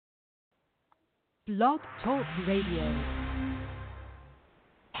Blog Talk Radio.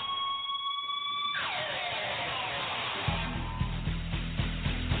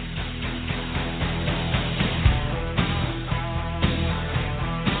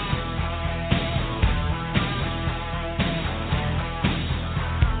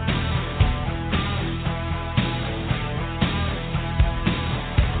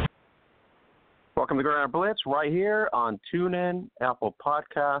 Welcome to Gridiron Blitz right here on TuneIn, Apple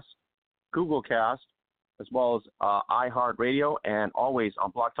Podcasts, Google Cast, as well as iHeartRadio, and always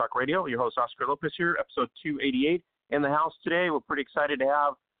on Blog Talk Radio. Your host, Oscar Lopez here, episode 288. In the house today, we're pretty excited to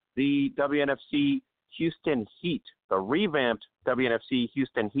have the WNFC Houston Heat, the revamped WNFC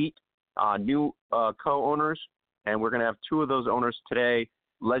Houston Heat, new co-owners, and we're going to have two of those owners today,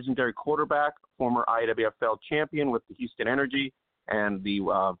 legendary quarterback, former IWFL champion with the Houston Energy, and the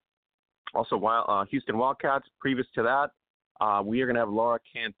Houston Wildcats. Previous to that, we are going to have Laura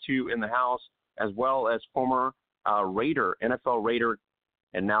Cantu in the house, as well as former Raider, NFL Raider,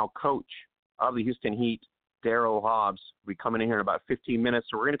 and now coach of the Houston Heat, Daryl Hobbs. We'll be coming in here in about 15 minutes.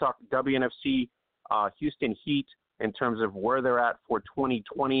 So we're going to talk WNFC Houston Heat in terms of where they're at for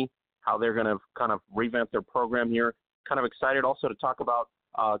 2020, how they're going to kind of revamp their program here. Kind of excited also to talk about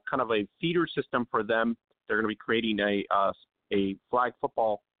kind of a feeder system for them. They're going to be creating a flag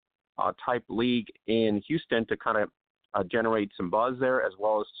football type league in Houston to kind of generate some buzz there, as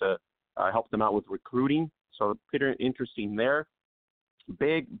well as to help them out with recruiting. So pretty interesting there.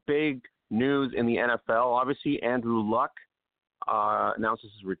 Big news in the NFL. Obviously, Andrew Luck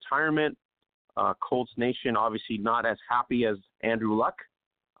announces his retirement. Colts Nation obviously not as happy as Andrew Luck.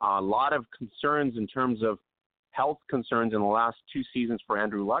 A lot of concerns in terms of health concerns in the last two seasons for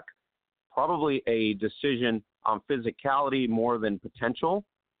Andrew Luck. Probably a decision on physicality more than potential.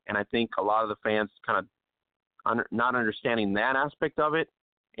 And I think a lot of the fans kind of not understanding that aspect of it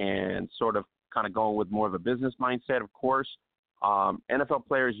and sort of kind of going with more of a business mindset, of course. NFL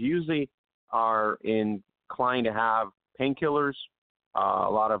players usually are inclined to have painkillers, a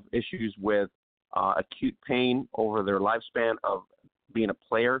lot of issues with acute pain over their lifespan of being a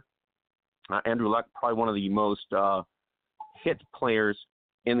player. Andrew Luck, probably one of the most hit players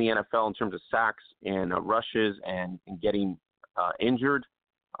in the NFL in terms of sacks and rushes and getting injured.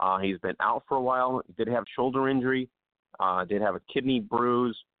 He's been out for a while. He did have shoulder injury, did have a kidney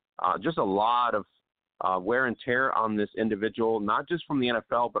bruise, just a lot of wear and tear on this individual, not just from the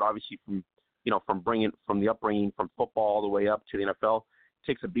NFL, but obviously from the upbringing from football all the way up to the NFL.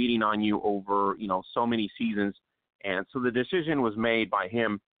 It takes a beating on you over, so many seasons. And so the decision was made by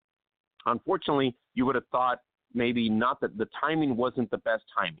him. Unfortunately, you would have thought maybe not that the timing wasn't the best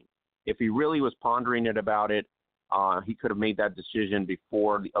timing. If he really was pondering about it, he could have made that decision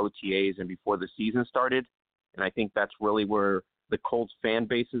before the OTAs and before the season started. And I think that's really where the Colts fan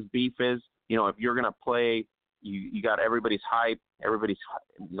base's beef is. If you're going to play, you got everybody's hype.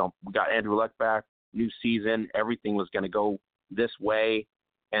 We got Andrew Luck back, new season. Everything was going to go this way.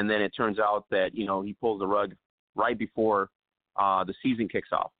 And then it turns out that, he pulls the rug right before the season kicks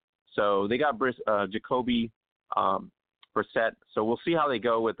off. So they got Jacoby Brissett. So we'll see how they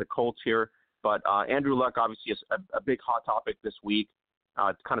go with the Colts here. But Andrew Luck obviously is a big hot topic this week.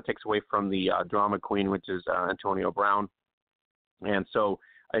 It kind of takes away from the drama queen, which is Antonio Brown. And so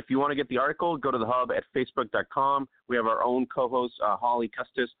if you want to get the article, go to the hub at facebook.com. We have our own co-host, Holly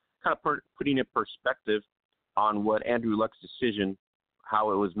Custis, kind of putting in perspective on what Andrew Luck's decision,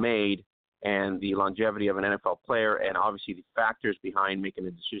 how it was made, and the longevity of an NFL player, and obviously the factors behind making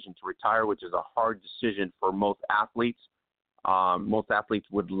a decision to retire, which is a hard decision for most athletes. Most athletes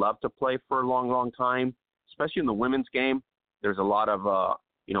would love to play for a long, long time, especially in the women's game. There's a lot of,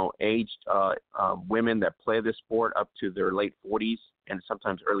 aged women that play this sport up to their late 40s and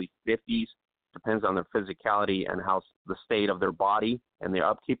sometimes early 50s. Depends on their physicality and how the state of their body and the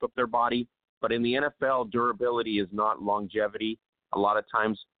upkeep of their body. But in the NFL, durability is not longevity. A lot of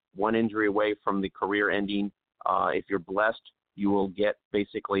times, one injury away from the career ending. If you're blessed, you will get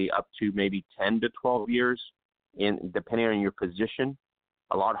basically up to maybe 10 to 12 years. Depending on your position,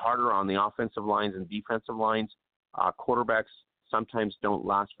 a lot harder on the offensive lines and defensive lines. Quarterbacks sometimes don't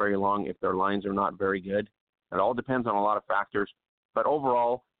last very long if their lines are not very good. It all depends on a lot of factors. But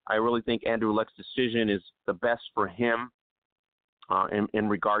overall, I really think Andrew Luck's decision is the best for him in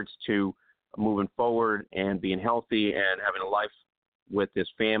regards to moving forward and being healthy and having a life with his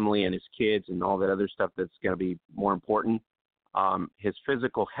family and his kids and all that other stuff that's going to be more important. His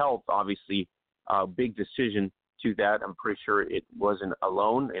physical health, obviously, a big decision to that. I'm pretty sure it wasn't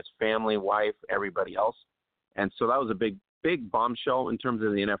alone. It's family, wife, everybody else. And so that was a big bombshell in terms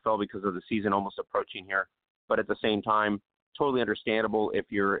of the NFL because of the season almost approaching here. But at the same time, totally understandable if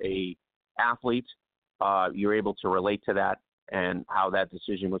you're a athlete, you're able to relate to that and how that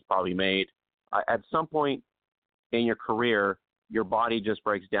decision was probably made. At some point in your career, your body just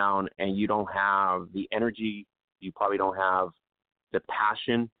breaks down and you don't have the energy, you probably don't have the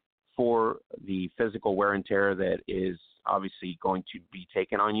passion for the physical wear and tear that is obviously going to be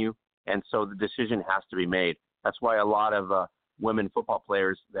taken on you. And so the decision has to be made. That's why a lot of women football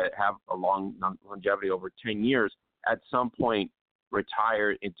players that have a long longevity over 10 years at some point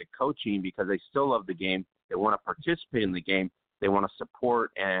retire into coaching because they still love the game. They want to participate in the game. They want to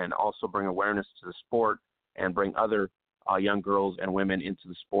support and also bring awareness to the sport and bring other young girls and women into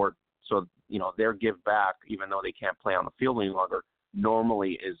the sport. So, their give back, even though they can't play on the field any longer,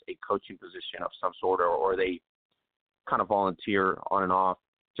 normally is a coaching position of some sort, or they kind of volunteer on and off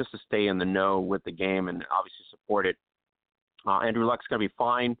just to stay in the know with the game and obviously support it. Andrew Luck's going to be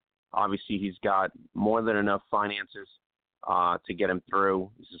fine. Obviously, he's got more than enough finances to get him through.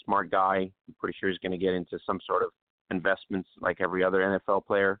 He's a smart guy. I'm pretty sure he's going to get into some sort of investments like every other NFL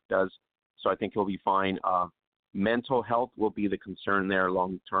player does. So I think he'll be fine. Mental health will be the concern there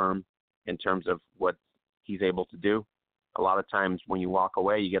long term in terms of what he's able to do. A lot of times when you walk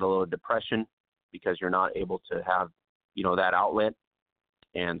away, you get a little depression because you're not able to have, that outlet.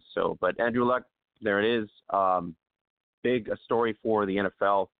 And so, but Andrew Luck, there it is. Big story for the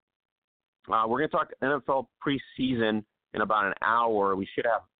NFL. We're going to talk NFL preseason in about an hour. We should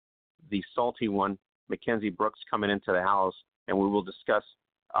have the salty one, Mackenzie Brooks, coming into the house, and we will discuss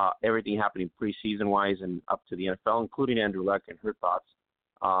everything happening preseason-wise and up to the NFL, including Andrew Luck and her thoughts.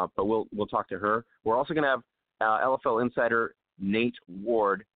 But we'll talk to her. We're also going to have LFL insider Nate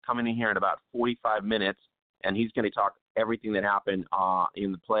Ward coming in here in about 45 minutes, and he's going to talk everything that happened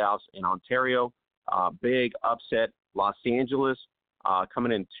in the playoffs in Ontario. Big upset. Los Angeles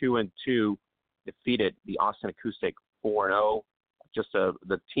coming in 2-2, defeated the Austin Acoustic 4-0.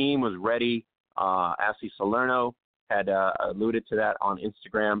 The team was ready. Ashley Salerno had alluded to that on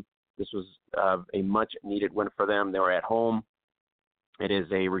Instagram. This was a much-needed win for them. They were at home. It is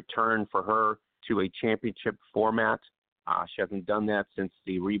a return for her to a championship format. She hasn't done that since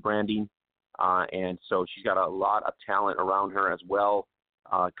the rebranding, and so she's got a lot of talent around her as well.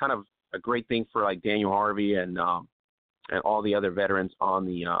 Kind of a great thing for like Daniel Harvey and all the other veterans on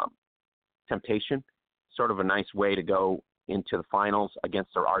the Temptation. Sort of a nice way to go into the finals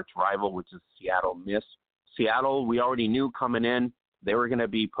against their arch rival, which is Seattle Miss. Seattle, we already knew coming in, they were going to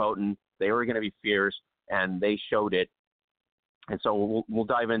be potent, they were going to be fierce, and they showed it. And so we'll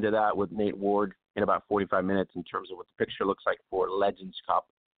dive into that with Nate Ward in about 45 minutes in terms of what the picture looks like for Legends Cup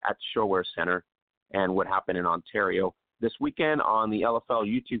at Showwear Center and what happened in Ontario. This weekend on the LFL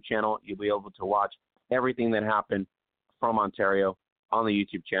YouTube channel, you'll be able to watch everything that happened from Ontario on the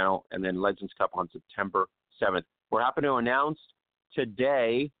YouTube channel, and then Legends Cup on September 7th. We're happy to announce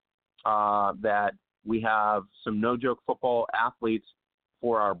today that we have some no-joke football athletes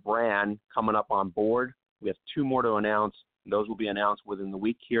for our brand coming up on board. We have 2 more to announce. Those will be announced within the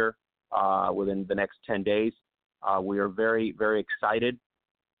week here, within the next 10 days. We are very, very excited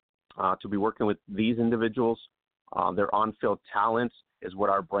to be working with these individuals. Their on-field talents is what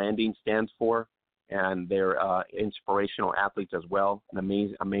our branding stands for, and they're inspirational athletes as well, and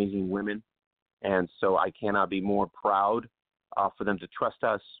amazing women. And so I cannot be more proud for them to trust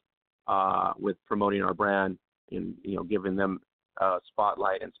us with promoting our brand and giving them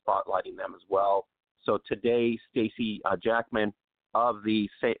spotlight and spotlighting them as well. So today, Stacy Jackman of the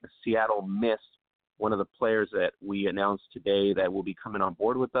Seattle Miss, one of the players that we announced today that will be coming on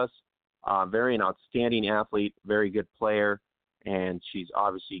board with us. Very an outstanding athlete, very good player, and she's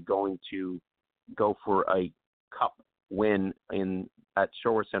obviously going to go for a cup win at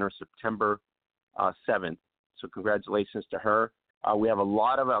Showwear Center September 7th. So congratulations to her. We have a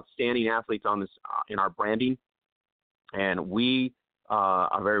lot of outstanding athletes on this in our branding, and we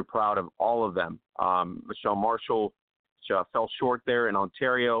are very proud of all of them. Michelle Marshall fell short there in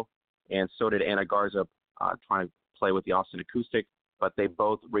Ontario, and so did Anna Garza trying to play with the Austin Acoustic, but they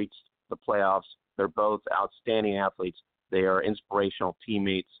both reached the playoffs. They're both outstanding athletes. They are inspirational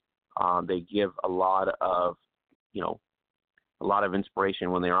teammates. They give a lot of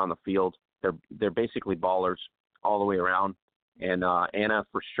inspiration when they're on the field. They're basically ballers all the way around. And Anna,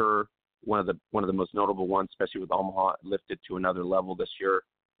 for sure, one of the most notable ones, especially with Omaha, lifted to another level this year.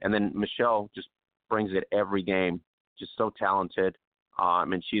 And then Michelle just brings it every game. Just so talented.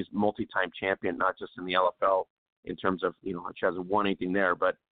 And she's multi-time champion, not just in the LFL in terms of, she hasn't won anything there,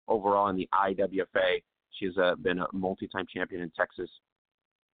 but overall in the IWFA, she's been a multi-time champion in Texas,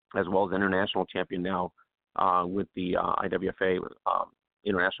 as well as international champion now with the IWFA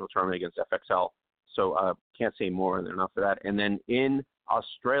international tournament against FXL. So can't say more than enough for that. And then in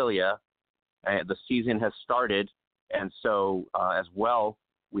Australia, The season has started, and so as well,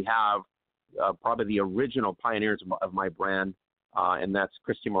 we have probably the original pioneers of my brand, and that's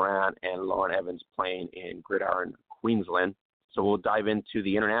Christy Moran and Lauren Evans playing in Gridiron, Queensland. So we'll dive into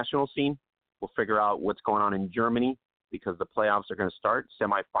the international scene. We'll figure out what's going on in Germany because the playoffs are going to start.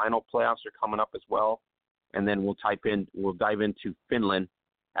 Semifinal playoffs are coming up as well. And then we'll dive into Finland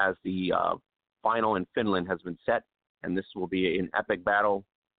as the final in Finland has been set. And this will be an epic battle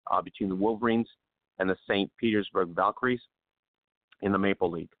between the Wolverines and the St. Petersburg Valkyries in the Maple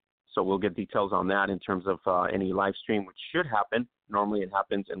League. So we'll get details on that in terms of any live stream, which should happen. Normally it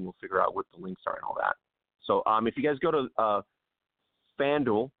happens, and we'll figure out what the links are and all that. So if you guys go to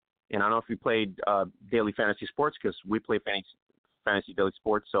FanDuel, and I don't know if you played Daily Fantasy Sports because we play Fantasy Daily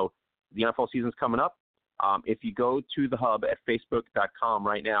Sports. So the NFL season's coming up. If you go to the hub at facebook.com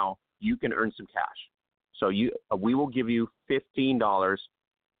right now, you can earn some cash. So we will give you $15,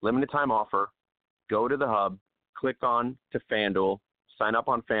 limited time offer. Go to the hub, click on to FanDuel, sign up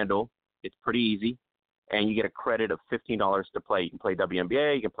on FanDuel. It's pretty easy, and you get a credit of $15 to play. You can play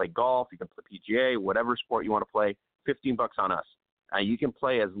WNBA, you can play golf, you can play PGA, whatever sport you want to play. $15 on us. You can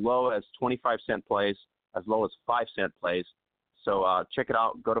play as low as 25-cent plays, as low as 5-cent plays. So check it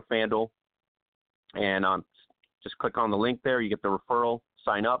out. Go to FanDuel, and just click on the link there. You get the referral,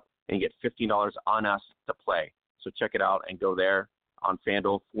 sign up, and you get $15 on us to play. So check it out and go there on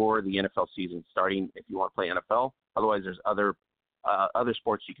FanDuel for the NFL season starting if you want to play NFL. Otherwise, there's other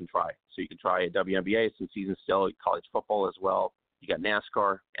sports you can try. So you can try WNBA since season still, college football as well. You got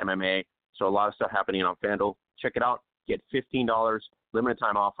NASCAR, MMA. So a lot of stuff happening on FanDuel. Check it out. Get $15, limited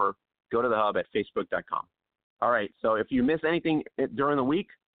time offer. Go to the hub at facebook.com. All right. So if you miss anything during the week,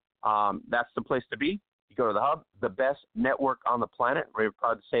 that's the place to be. You go to the hub, the best network on the planet. We're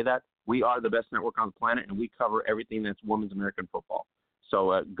proud to say that. We are the best network on the planet, and we cover everything that's women's American football.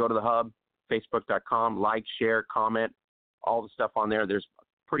 So go to the hub, facebook.com, like, share, comment, all the stuff on there. There's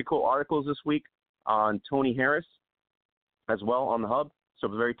pretty cool articles this week on Tony Harris as well on the hub. So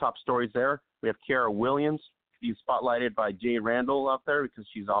the very top stories there. We have Kiara Williams. She's spotlighted by Jay Randall out there because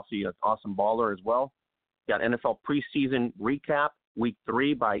she's obviously an awesome baller as well. Got NFL preseason recap, week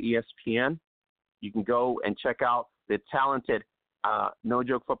 3 by ESPN. You can go and check out the talented,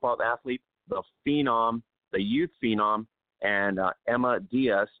 no-joke football athlete, the phenom, the youth phenom, and Emma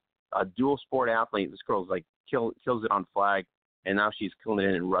Diaz, a dual sport athlete. This girl's like kills it on flag, and now she's killing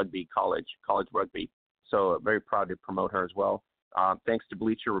it in rugby, college rugby. So very proud to promote her as well. Thanks to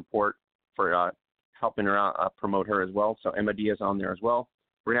Bleacher Report for helping her out, promote her as well. So Emma Diaz on there as well.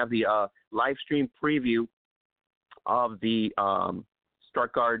 We're going to have the live stream preview of the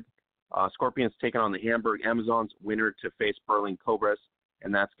Stuttgart Scorpions taking on the Hamburg Amazons, winner to face Berlin Cobras,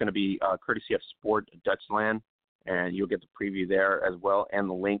 and that's going to be courtesy of Sport Dutchland, and you'll get the preview there as well and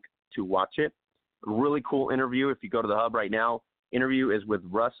the link to watch it. A really cool interview if you go to the hub right now. Interview is with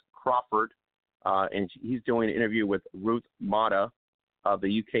Russ Crawford, and he's doing an interview with Ruth Mata of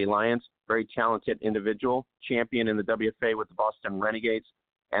the UK Lions. Very talented individual, champion in the WFA with the Boston Renegades,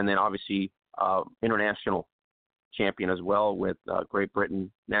 and then obviously international champion as well with Great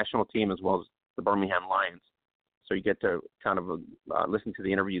Britain national team as well as the Birmingham Lions. So you get to kind of listen to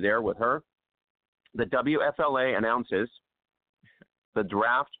the interview there with her. The WFLA announces the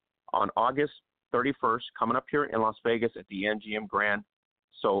draft on August 31st, coming up here in Las Vegas at the MGM Grand.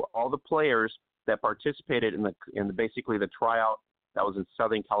 So all the players that participated in basically the tryout that was in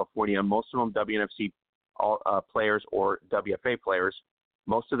Southern California, most of them WNFC players or WFA players,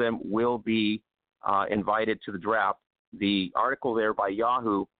 most of them will be invited to the draft. The article there by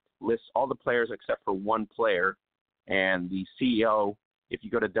Yahoo lists all the players except for one player, and the CEO, if you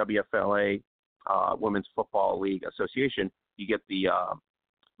go to WFLA, Women's Football League Association, you get the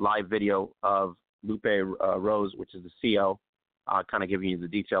live video of Lupe Rose, which is the CEO, kind of giving you the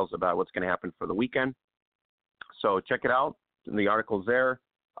details about what's going to happen for the weekend. So check it out. The article's there.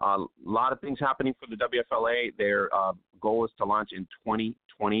 A lot of things happening for the WFLA. Their goal is to launch in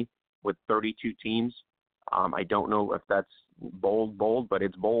 2020 with 32 teams. I don't know if that's bold, but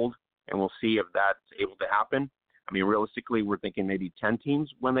it's bold, and we'll see if that's able to happen. I mean, realistically, we're thinking maybe 10 teams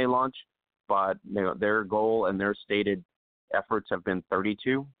when they launch, but their goal and their stated efforts have been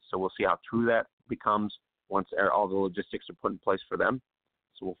 32. So we'll see how true that becomes once all the logistics are put in place for them.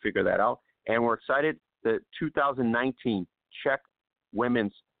 So we'll figure that out. And we're excited. The 2019 Czech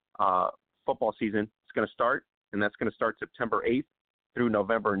women's football season is going to start, and that's going to start September 8th through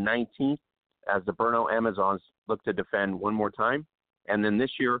November 19th as the Brno Amazons look to defend one more time. And then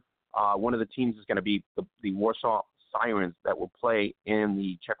this year, one of the teams is going to be the Warsaw Sirens that will play in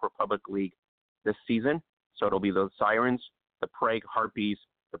the Czech Republic League this season. So it'll be the Sirens, the Prague Harpies,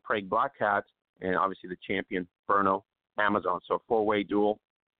 the Prague Black Cats, and obviously the champion Brno Amazon. So a 4-way duel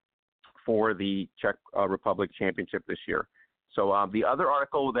for the Czech Republic Championship this year. So the other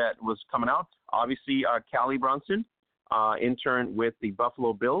article that was coming out, obviously Callie Brunson, intern with the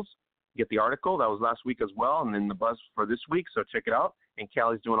Buffalo Bills. Get the article. That was last week as well, and then the buzz for this week, so check it out. And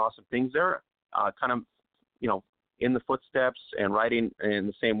Callie's doing awesome things there, kind of, in the footsteps and writing in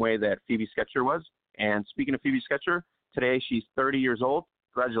the same way that Phoebe Sketcher was. And speaking of Phoebe Sketcher, today she's 30 years old.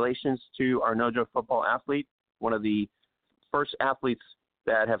 Congratulations to our No Joke Football athlete, one of the first athletes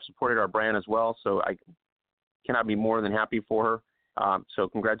that have supported our brand as well. So I cannot be more than happy for her. So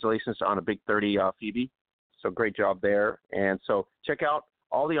congratulations on a big 30, Phoebe. So great job there. And so check out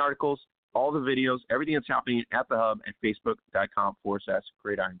all the articles, all the videos, everything that's happening at the hub at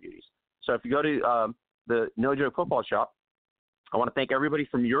facebook.com/Gridiron Beauties. So if you go to the No Joke Football Shop, I want to thank everybody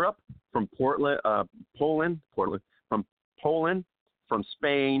from Europe, from Poland, from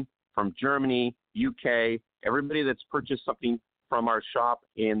Spain, from Germany, UK, everybody that's purchased something from our shop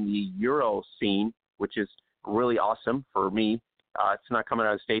in the Euro scene, which is really awesome for me. It's not coming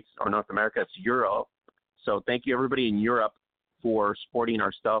out of the States or North America, it's Euro. So thank you, everybody in Europe, for supporting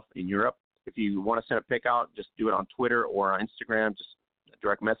our stuff in Europe. If you want to send a pic out, just do it on Twitter or on Instagram. Just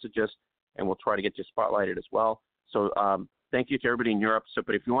direct message us, and we'll try to get you spotlighted as well. So thank you to everybody in Europe. So,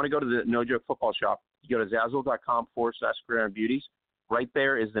 but if you want to go to the No Joke Football Shop, you go to Zazzle.com/Gridiron Beauties. Right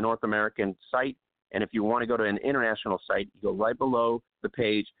there is the North American site. And if you want to go to an international site, you go right below the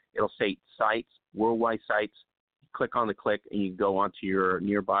page. It'll say sites, worldwide sites. You click on the click, and you go onto your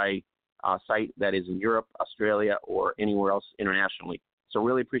nearby site that is in Europe, Australia, or anywhere else internationally. So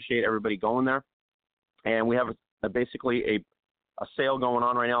really appreciate everybody going there. And we have basically a sale going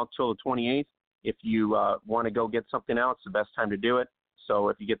on right now until the 28th. If you want to go get something out, it's the best time to do it. So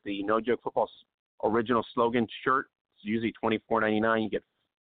if you get the No Joke Football original slogan shirt, it's usually $24.99. You get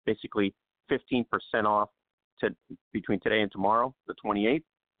basically 15% off between today and tomorrow, the 28th.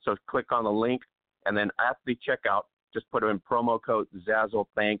 So click on the link, and then at the checkout, just put in promo code Zazzle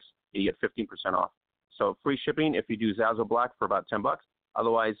Thanks. You get 15% off. So free shipping if you do Zazzle Black for about $10.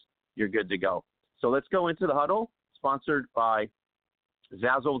 Otherwise, you're good to go. So let's go into the huddle, sponsored by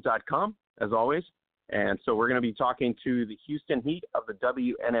Zazzle.com, as always. And so we're going to be talking to the Houston Heat of the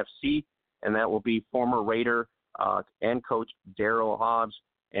WNFC, and that will be former Raider and coach Daryl Hobbs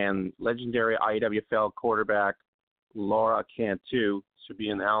and legendary IWFL quarterback Laura Cantu should be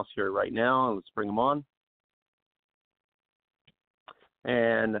in the house here right now. Let's bring them on.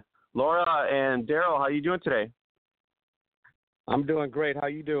 And Laura and Daryl, how are you doing today? I'm doing great. How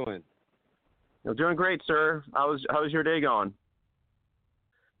you doing? I'm doing great, sir. How's your day going?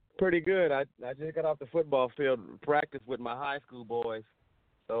 Pretty good. I just got off the football field, practice with my high school boys.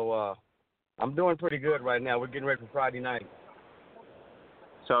 So I'm doing pretty good right now. We're getting ready for Friday night.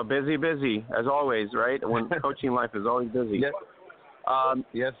 So busy, as always, right? When coaching life is always busy. Yes,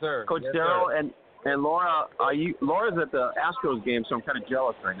 yes sir. Coach yes, Daryl sir. and Laura, Laura's at the Astros game, so I'm kind of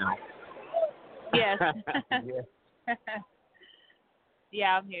jealous right now. Yes. Yeah.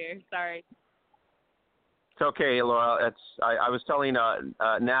 Yeah, I'm here. Sorry. It's okay, Laura. I was telling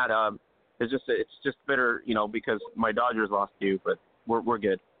Nat, it's just bitter, because my Dodgers lost to you, but we're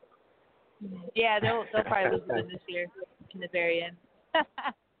good. Yeah, they'll probably lose them this year in the very end.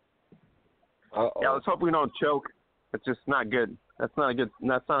 Yeah, let's hope we don't choke. It's just not good. That's not a good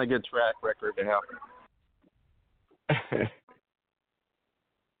track record to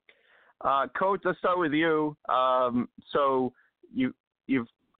have. Coach, let's start with you. So you've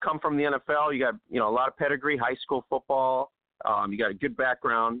come from the NFL. You got a lot of pedigree, high school football. You got a good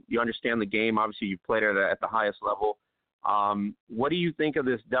background. You understand the game. Obviously, you've played at the highest level. What do you think of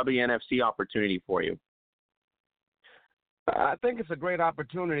this WNFC opportunity for you? I think it's a great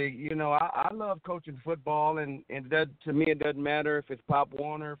opportunity. I love coaching football, and to me it doesn't matter if it's Pop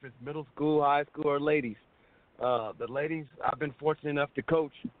Warner, if it's middle school, high school, or ladies. The ladies I've been fortunate enough to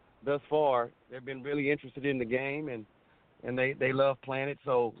coach thus far. They've been really interested in the game, and they love playing it.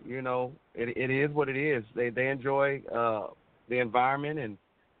 So it is what it is. They enjoy the environment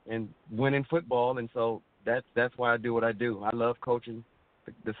and winning football, and so that's why I do what I do. I love coaching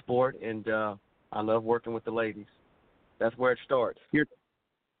the sport, and I love working with the ladies. That's where it starts.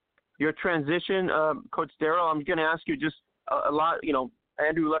 Your transition, Coach Daryl, I'm going to ask you just a lot,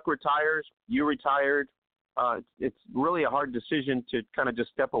 Andrew Luck retires, you retired. It's really a hard decision to kind of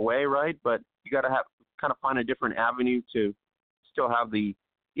just step away, right? But you got to kind of find a different avenue to still have the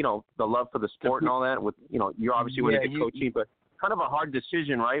love for the sport and all that. With, you're obviously really good coaching, but kind of a hard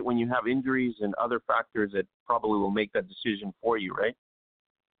decision, right? When you have injuries and other factors that probably will make that decision for you, right?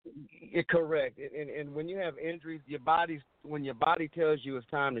 You're correct. And when you have injuries, when your body tells you it's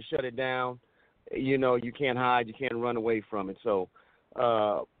time to shut it down, you can't hide, you can't run away from it. So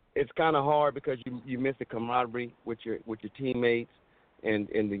it's kind of hard because you miss the camaraderie with your teammates and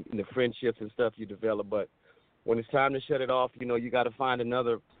the friendships and stuff you develop. But when it's time to shut it off, you got to find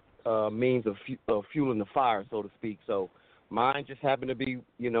another means of fueling the fire, so to speak. So mine just happened to be,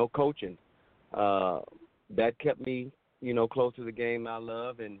 coaching. That kept me, close to the game I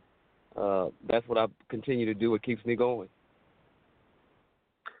love, and that's what I continue to do. It keeps me going.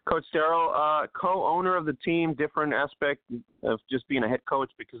 Coach Darryl, co-owner of the team, different aspect of just being a head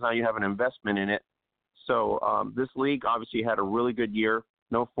coach because now you have an investment in it. So this league obviously had a really good year,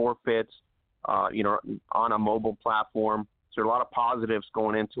 no forfeits, on a mobile platform. So there are a lot of positives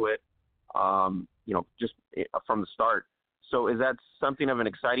going into it, just from the start. So is that something of an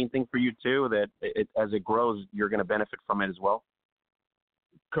exciting thing for you too, that as it grows, you're going to benefit from it as well?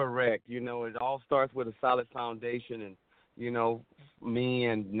 Correct. It all starts with a solid foundation, and me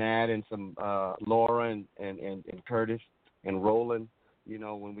and Nat and some Laura and Curtis and Roland,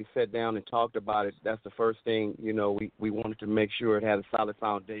 when we sat down and talked about it, that's the first thing, we wanted to make sure it had a solid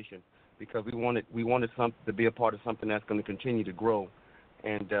foundation because we wanted something to be a part of something that's going to continue to grow.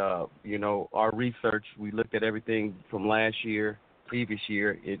 And, our research, we looked at everything from last year, previous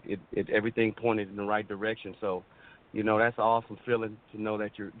year, it everything pointed in the right direction. So, that's an awesome feeling to know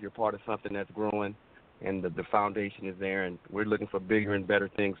that you're part of something that's growing and the foundation is there, and we're looking for bigger and better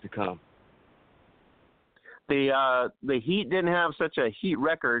things to come. The Heat didn't have such a Heat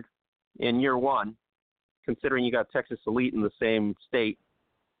record in year one, considering you got Texas Elite in the same state,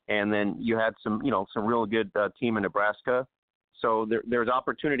 and then you had some real good team in Nebraska. So there's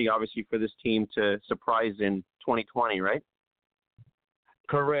opportunity, obviously, for this team to surprise in 2020, right?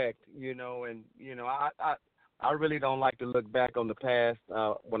 Correct. I really don't like to look back on the past.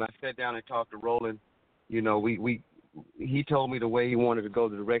 When I sat down and talked to Roland, he told me the way he wanted to go,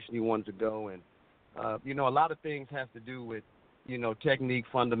 the direction he wanted to go, and a lot of things have to do with technique,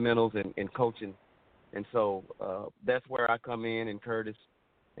 fundamentals, and coaching, and so that's where I come in, and Curtis,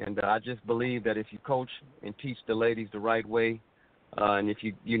 and I just believe that if you coach and teach the ladies the right way, and if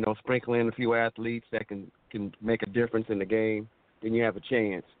you sprinkle in a few athletes that can make a difference in the game, then you have a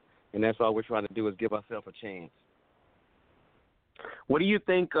chance. And that's all we're trying to do is give ourselves a chance. What do you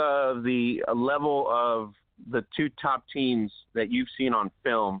think of the level of the two top teams that you've seen on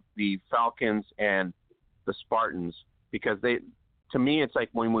film, the Falcons and the Spartans? Because to me, it's like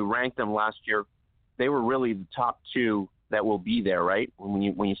when we ranked them last year, they were really the top two that will be there, right? When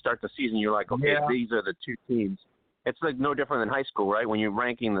you start the season, you're like, okay, These are the two teams. It's like no different than high school, right? When you're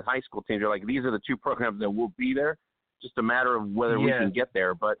ranking the high school teams, you're like, these are the two programs that will be there. Just a matter of whether we can get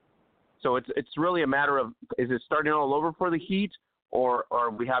there. But so it's really a matter of, is it starting all over for the Heat, or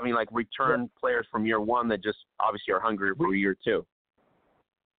are we having like return players from year one that just obviously are hungry for year two?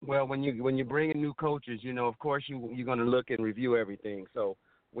 Well, when you bring in new coaches, of course you're going to look and review everything. So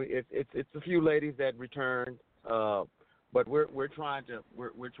it's a few ladies that returned, but we're trying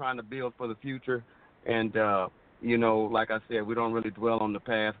to build for the future, and like I said, we don't really dwell on the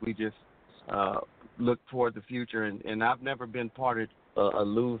past. We just look toward the future, and I've never been part of a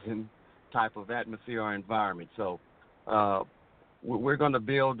losing type of atmosphere or environment. So we're going to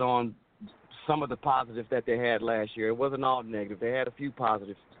build on some of the positives that they had last year. It wasn't all negative. They had a few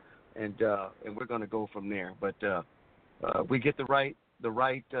positives, and we're going to go from there. But we get the right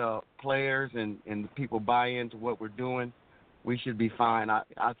players and the people buy into what we're doing, we should be fine. I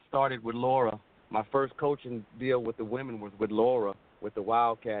started with Laura. My first coaching deal with the women was with Laura with the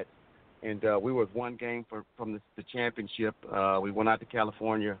Wildcats, and we was one game from the championship. We went out to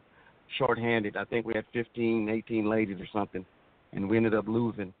California shorthanded. I think we had 15, 18 ladies or something, and we ended up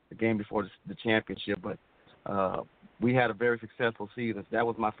losing the game before the championship. But we had a very successful season. That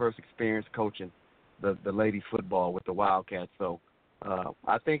was my first experience coaching the ladies football with the Wildcats. So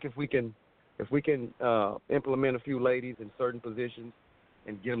I think if we can implement a few ladies in certain positions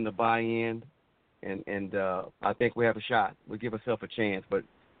and get them to buy in, and I think we have a shot. We give ourselves a chance, but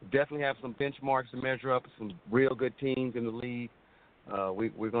definitely have some benchmarks to measure up, some real good teams in the league.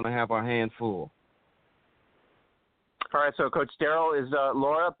 We're going to have our hands full. All right, so Coach Darryl, is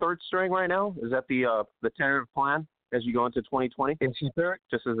Laura third string right now? Is that the tentative plan as you go into 2020? Is she third?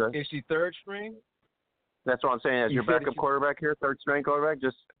 Is she third string? That's what I'm saying. As your backup quarterback here, third string quarterback,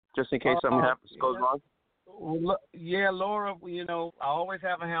 just in case something goes wrong. Yeah, Laura. I always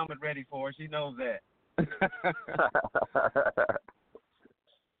have a helmet ready for her. She knows that.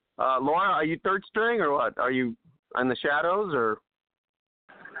 Laura, are you third string or what? Are you in the shadows or?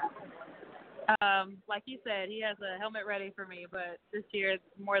 Like you said, he has a helmet ready for me, but this year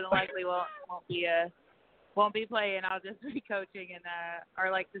more than likely won't be playing. I'll just be coaching and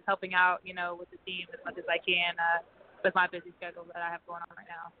or like just helping out, with the team as much as I can with my busy schedule that I have going on right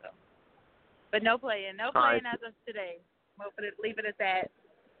now. So, but no playing right. as of today. We'll leave it at that.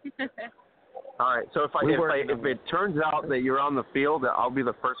 All right. So if it turns out that you're on the field, I'll be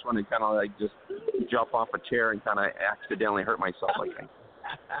the first one to kind of like just jump off a chair and kind of accidentally hurt myself. I think.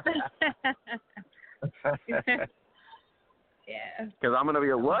 Yeah. Because I'm gonna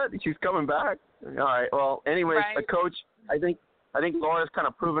be what? She's coming back. All right. Well, anyways, right. Coach, I think Laura's kind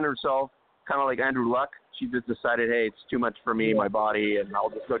of proven herself, kind of like Andrew Luck. She just decided, hey, it's too much for me, my body, and I'll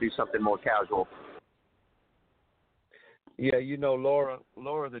just go do something more casual. Yeah,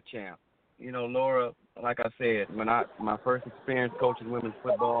 Laura's a champ. Laura, like I said, when my first experience coaching women's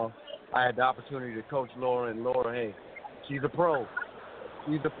football, I had the opportunity to coach Laura, and Laura, hey, she's a pro.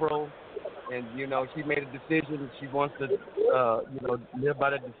 She's a pro, and she made a decision. She wants to, live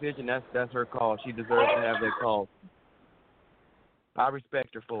by that decision. That's her call. She deserves to have that call. I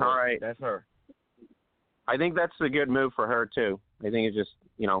respect her for it. All right, that's her. I think that's a good move for her too. I think it's just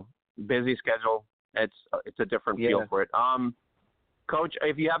busy schedule. It's a different feel for it. Coach,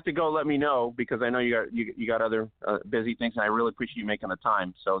 if you have to go, let me know because I know you got other busy things, and I really appreciate you making the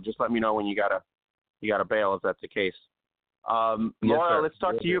time. So just let me know when you gotta bail if that's the case. Laura, let's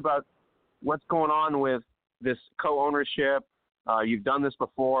talk to you about what's going on with this co-ownership. You've done this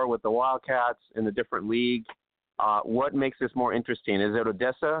before with the Wildcats in the different leagues. What makes this more interesting? Is it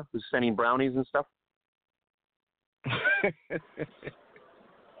Odessa who's sending brownies and stuff?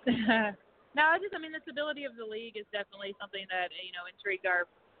 No, the stability of the league is definitely something that, intrigued our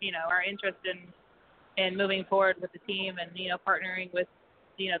interest in moving forward with the team and, partnering with,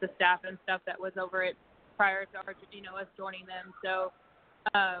 the staff and stuff that was over it prior to our, us joining them. So,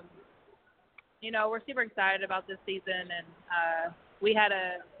 we're super excited about this season, and we had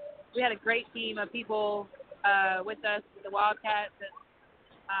a great team of people with us, the Wildcats, and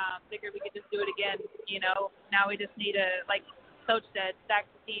figured we could just do it again. Now we just need to, like Coach said, stack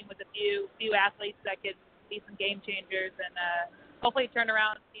the team with a few athletes that could be some game changers and hopefully turn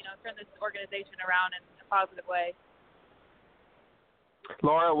this organization around in a positive way.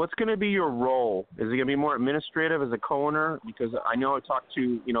 Laura, what's going to be your role? Is it going to be more administrative as a co-owner? Because I know I talked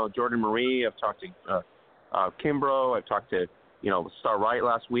to, Jordan Marie. I've talked to Kimbrough. I've talked to, Star Wright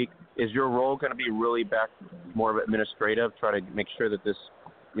last week. Is your role going to be really back more of administrative, try to make sure that this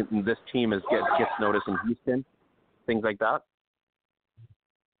team gets noticed in Houston, things like that?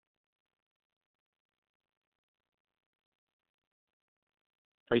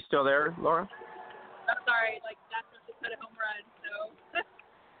 Are you still there, Laura? I'm sorry, that's just hit a home run, so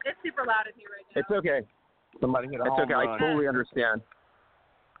it's super loud in here right now. It's okay. Somebody hit a home run. It's okay. I totally understand.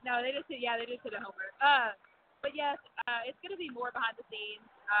 No, they just hit a homer. But yes, it's going to be more behind the scenes.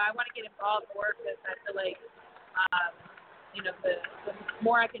 I want to get involved more because I feel like, the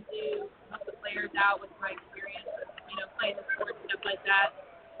more I can do, help the players out with my experience, playing the sport and stuff like that.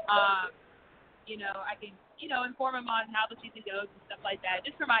 I can, inform them on how the season goes and stuff like that,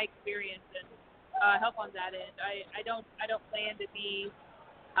 just for my experience and help on that end. I don't plan to be,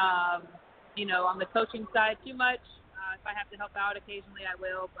 on the coaching side too much. If I have to help out occasionally, I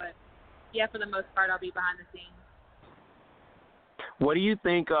will. But yeah, for the most part, I'll be behind the scenes. What do you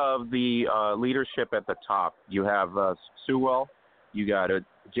think of the leadership at the top? You have Sewell, you got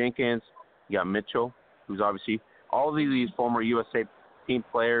Jenkins, you got Mitchell, who's obviously all of these former USA team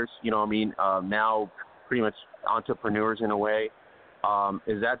players. Now pretty much entrepreneurs in a way.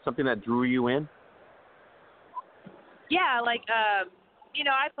 Is that something that drew you in? Yeah, I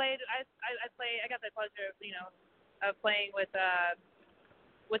played. I got the pleasure of playing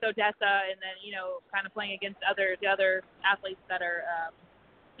with Odessa, and then kind of playing against the other athletes that are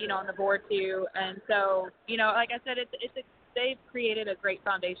on the board too. And so like I said, they've created a great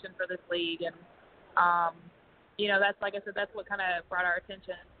foundation for this league, and that's, like I said, that's what kind of brought our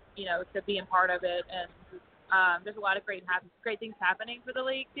attention to being part of it. And there's a lot of great things happening for the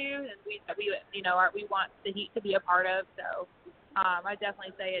league too, and we want the Heat to be a part of. So I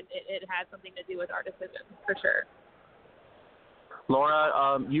definitely say it had something to do with our decision for sure.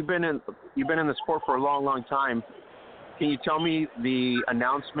 Laura, you've been in the sport for a long, long time. Can you tell me the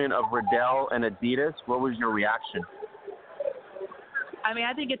announcement of Riddell and Adidas? What was your reaction?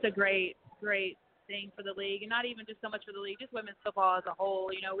 I think it's a great thing for the league, and not even just so much for the league, just women's football as a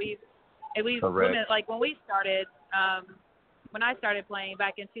whole. We've women, like when we started, when I started playing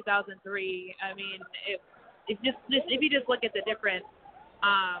back in 2003. It's just if you just look at the different,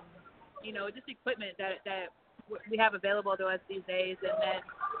 just equipment that we have available to us these days, and then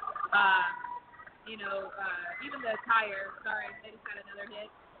even the tire. Sorry, they just got another hit.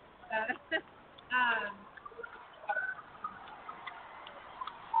 Um,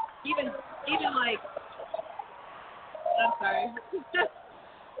 even like, I'm sorry,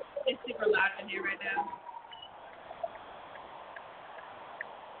 it's super loud in here right now.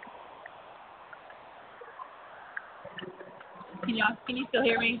 Can you still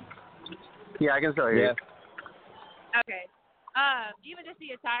hear me? Yeah, I can still hear you. Okay. Even just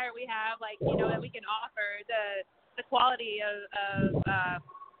the attire we have, like, that we can offer, the quality of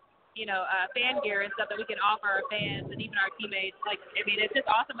fan gear and stuff that we can offer our fans and even our teammates. Like, I mean, it's just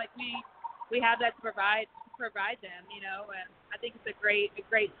awesome. Like, we have that to provide them, and I think it's a great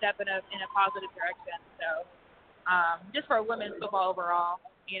step in a positive direction. So, just for women's football overall,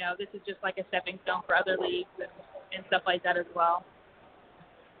 this is just like a stepping stone for other leagues and stuff like that as well.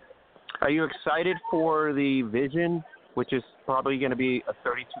 Are you excited for the vision, which is probably going to be a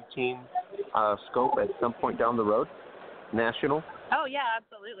 32-team scope at some point down the road, national? Oh, yeah,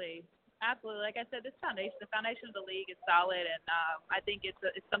 absolutely. Absolutely. Like I said, the foundation of the league is solid, and I think it's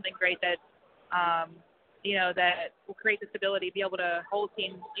something great that, that will create the stability, be able to hold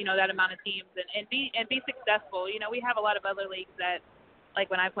teams, that amount of teams, and be successful. We have a lot of other leagues that, like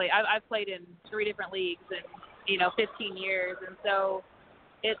when I play, I've played in 3 different leagues in, 15 years, and so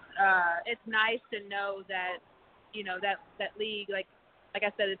it's nice to know that, that league, like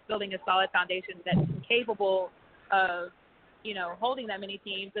I said, it's building a solid foundation that's capable of, holding that many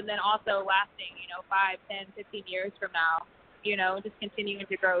teams and then also lasting, 5, 10, 15 years from now, and just continuing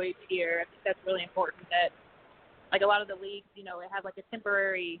to grow each year. I think that's really important that, like a lot of the leagues, it has like a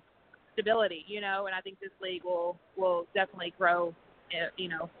temporary stability, and I think this league will definitely grow,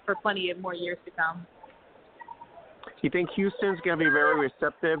 for plenty of more years to come. Do you think Houston's going to be very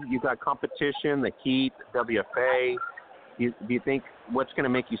receptive? You've got competition, the Heat, WFA. Do you think what's going to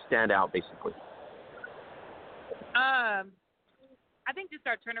make you stand out, basically? I think just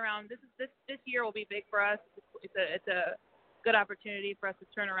our turnaround. This year will be big for us. It's a good opportunity for us to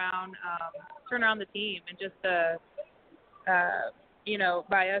turn around the team, and just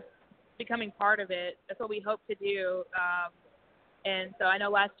by us becoming part of it, that's what we hope to do. And so I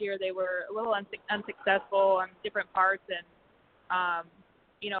know last year they were a little unsuccessful on different parts, and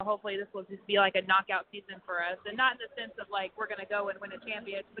hopefully this will just be like a knockout season for us, and not in the sense of like we're going to go and win a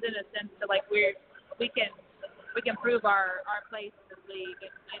championship, but in a sense that like we can prove our place in this league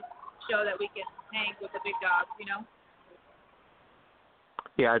and show that we can hang with the big dogs,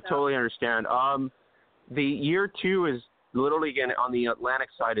 Yeah, I totally understand. The year 2 is literally going on the Atlantic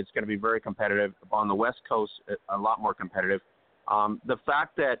side. It's going to be very competitive. On the West Coast, a lot more competitive. The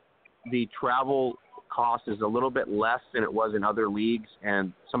fact that the travel cost is a little bit less than it was in other leagues,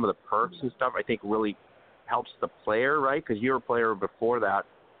 and some of the perks and stuff, I think really helps the player, right? Because you were a player before that,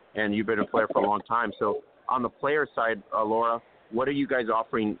 and you've been a player for a long time. So on the player side, Laura, what are you guys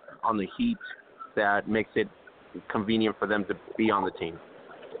offering on the Heat that makes it convenient for them to be on the team?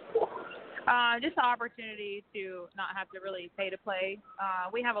 Just the opportunity to not have to really pay to play.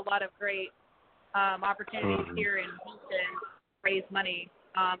 We have a lot of great opportunities here in Houston to raise money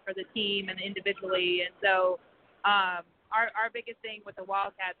for the team and individually. And so our biggest thing with the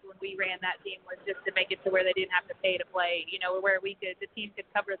Wildcats when we ran that team was just to make it to where they didn't have to pay to play, where the team could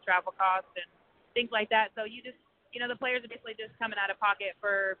cover the travel costs and things like that. So you just, the players are basically just coming out of pocket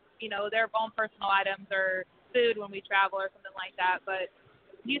for, their own personal items or food when we travel or something like that. But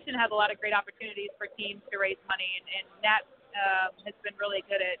Houston has a lot of great opportunities for teams to raise money, and that has been really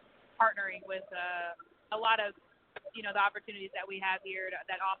good at partnering with a lot of, the opportunities that we have here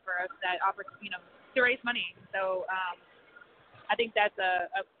that offer us that to raise money. So I think that's that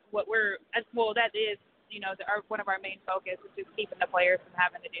is, one of our main focus is just keeping the players from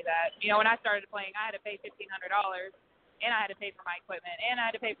having to do that. When I started playing, I had to pay $1,500, and I had to pay for my equipment, and I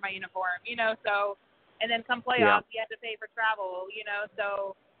had to pay for my uniform, so, and then come playoffs, you had to pay for travel,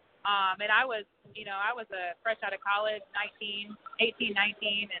 so, and I was fresh out of college, 18,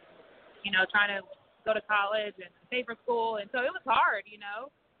 19, and, trying to go to college and pay for school, and so it was hard, it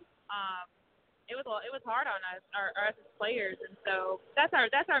was hard on us as players, and so that's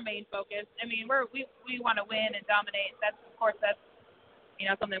our main focus. I mean, we want to win and dominate. That's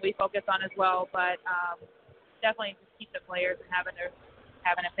something we focus on as well. But definitely just keep the players from having to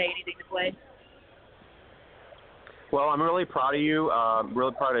pay anything to play. Well, I'm really proud of you.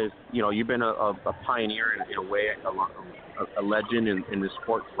 Really proud of you've been a pioneer in a way, a legend in the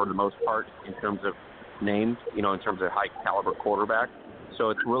sport for the most part in terms of names, in terms of high caliber quarterback. So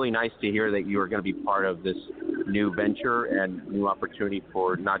it's really nice to hear that you are going to be part of this new venture and new opportunity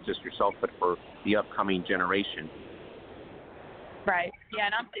for not just yourself, but for the upcoming generation. Right. Yeah,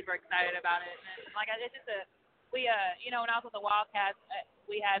 and I'm super excited about it. And like, it's just we, when I was with the Wildcats,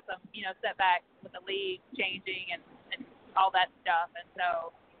 we had some, setbacks with the league changing and all that stuff. And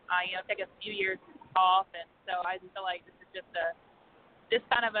so, take a few years off. And so I just feel like this is just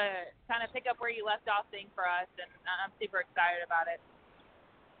kind of pick up where you left off thing for us. And I'm super excited about it.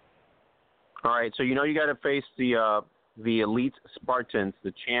 All right. So, you got to face the elite Spartans,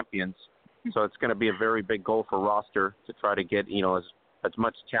 the champions. So it's going to be a very big goal for roster to try to get, as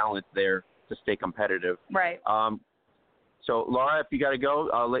much talent there to stay competitive. Right. So, Laura, if you got to go,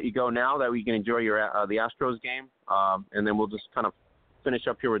 I'll let you go now that we can enjoy the Astros game. And then we'll just kind of finish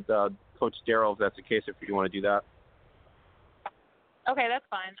up here with Coach Darryl, if that's the case, if you want to do that. Okay, that's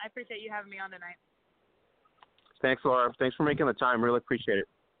fine. I appreciate you having me on tonight. Thanks, Laura. Thanks for making the time. Really appreciate it.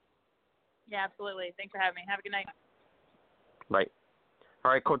 Yeah, absolutely. Thanks for having me. Have a good night. Bye. All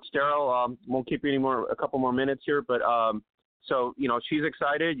right, Coach Darryl, won't keep you a couple more minutes here, but so, she's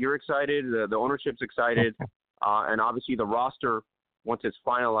excited, you're excited, the ownership's excited, and obviously the roster, once it's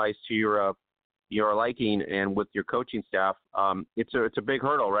finalized to your liking and with your coaching staff, it's a big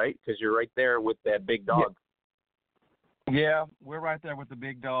hurdle, right? Because you're right there with that big dog. Yeah, we're right there with the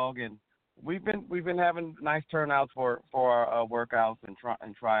big dog, and we've been having nice turnouts for our workouts and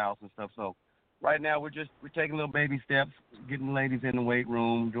tryouts and stuff. So right now we're taking little baby steps, getting the ladies in the weight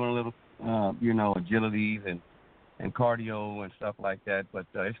room, doing a little agilities and cardio and stuff like that. But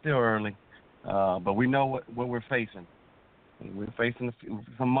it's still early. But we know what we're facing. We're facing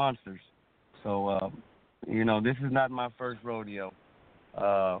some monsters. So this is not my first rodeo.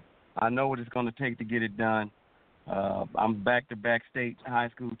 I know what it's going to take to get it done. I'm back-to-back state high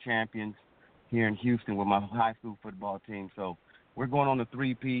school champions here in Houston with my high school football team. So we're going on a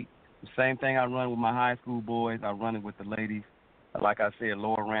three-peat. The same thing I run with my high school boys, I run it with the ladies. Like I said,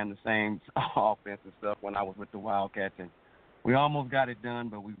 Laura ran the same offense and stuff when I was with the Wildcats, and we almost got it done,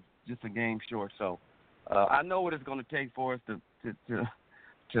 but we were just a game short. So I know what it's going to take for us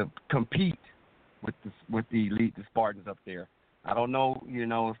to compete with the elite, the Spartans up there. I don't know,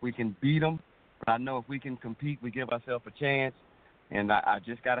 if we can beat them, but I know if we can compete, we give ourselves a chance. And I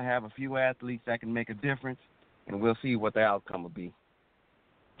just got to have a few athletes that can make a difference, and we'll see what the outcome will be.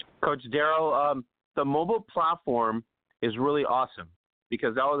 Coach Darryl, the mobile platform is really awesome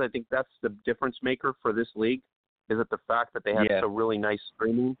because I think that's the difference maker for this league is that the fact that they have so really nice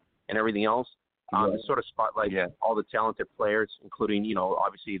streaming and everything else to sort of spotlight all the talented players, including,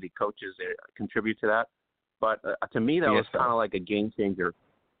 obviously the coaches that contribute to that. But to me, that was kind of like a game changer.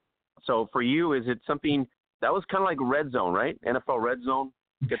 So for you, is it something that was kind of like Red Zone, right? NFL Red Zone.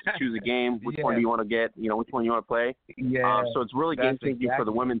 You get to choose a game. Which one do you want to get? Which one you want to play? Yeah. So it's really game-changing for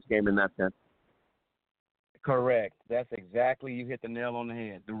the women's game in that sense. Correct. That's exactly, you hit the nail on the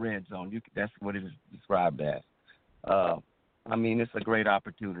head, the Red Zone. That's what it is described as. It's a great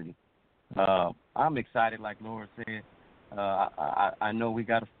opportunity. I'm excited, like Laura said. I know we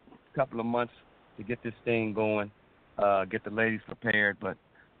got a couple of months to get this thing going, get the ladies prepared, but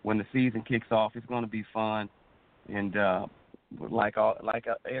when the season kicks off, it's going to be fun. And like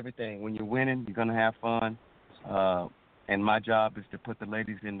everything, when you're winning, you're going to have fun. And my job is to put the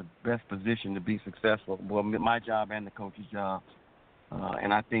ladies in the best position to be successful. Well, my job and the coach's job.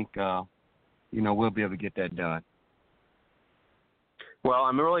 And I think, we'll be able to get that done. Well,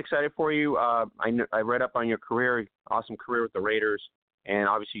 I'm really excited for you. I read up on your career, awesome career with the Raiders, and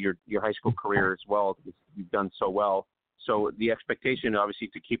obviously your high school career as well. You've done so well. So the expectation, obviously,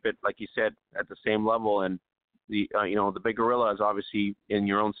 to keep it, like you said, at the same level. And the Big Gorilla is obviously in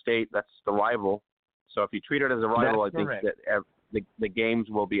your own state. That's the rival. So if you treat it as a rival, That's I think correct. that the games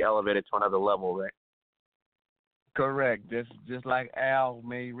will be elevated to another level, right? Correct. Just like Al,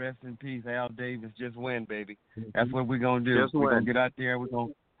 may he rest in peace. Al Davis, just win, baby. That's what we're gonna do. We're gonna get out there.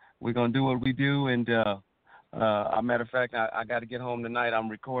 We're gonna do what we do. And a matter of fact, I got to get home tonight. I'm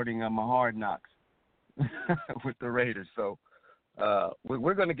recording my Hard Knocks with the Raiders. So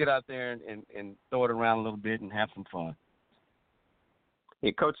we're gonna get out there and throw it around a little bit and have some fun.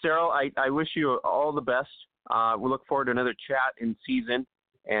 Hey, Coach Darryl, I wish you all the best. We look forward to another chat in season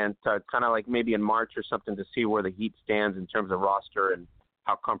and kind of like maybe in March or something to see where the Heat stands in terms of roster and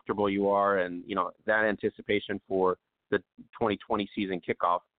how comfortable you are and, that anticipation for the 2020 season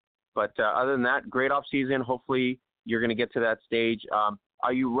kickoff. But other than that, great off season. Hopefully you're going to get to that stage.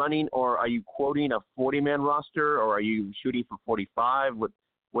 Are you running or are you quoting a 40-man roster or are you shooting for 45?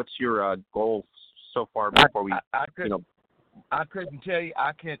 What's your goal so far before we, I couldn't tell you.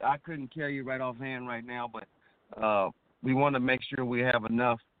 I couldn't tell you right offhand right now, but we want to make sure we have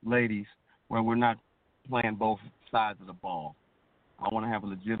enough ladies where we're not playing both sides of the ball. I want to have a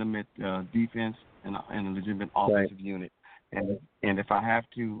legitimate defense and a legitimate offensive unit. And if I have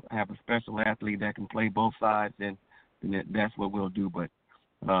to have a special athlete that can play both sides, then that's what we'll do. But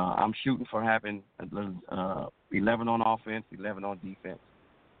I'm shooting for having 11 on offense, 11 on defense.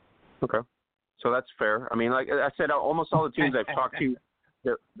 Okay, so that's fair. I mean, like I said, almost all the teams I've talked to,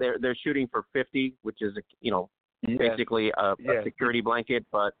 they're shooting for 50, which is basically a security blanket,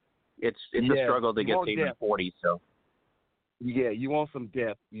 but it's a struggle to get to even 40. So yeah, you want some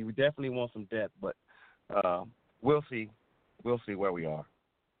depth. You definitely want some depth, but we'll see. We'll see where we are.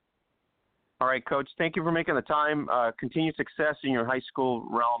 All right, Coach. Thank you for making the time. Continued success in your high school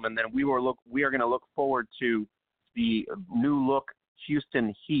realm, and then we are going to look forward to the new look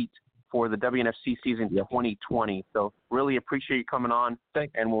Houston Heat for the WNFC season 2020. So really appreciate you coming on,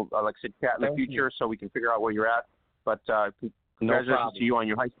 and we'll, like I said, chat in the future so we can figure out where you're at. But congratulations to you on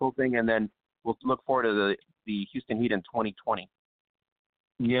your high school thing, and then we'll look forward to the Houston Heat in 2020.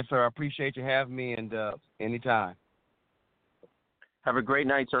 Yes, sir. I appreciate you having me, and anytime. Have a great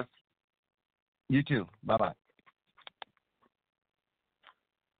night, sir. You too. Bye-bye.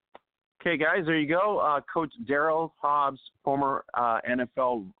 Okay, guys, there you go. Coach Darryl Hobbs, former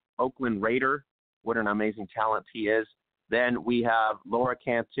NFL Oakland Raider. What an amazing talent he is. Then we have Laura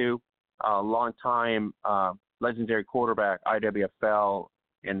Cantu, a longtime legendary quarterback, IWFL,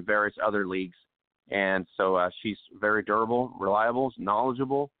 and various other leagues. And so she's very durable, reliable,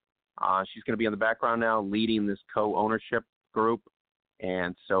 knowledgeable. She's going to be in the background now leading this co-ownership group.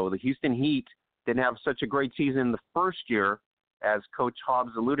 And so the Houston Heat didn't have such a great season the first year, as Coach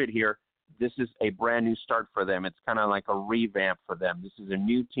Hobbs alluded here. This is a brand new start for them. It's kind of like a revamp for them. This is a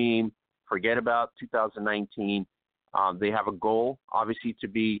new team. Forget about 2019. They have a goal, obviously, to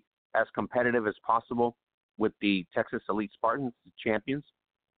be as competitive as possible with the Texas Elite Spartans, the champions,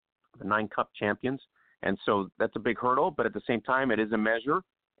 the 9-cup champions. And so that's a big hurdle, but at the same time, it is a measure.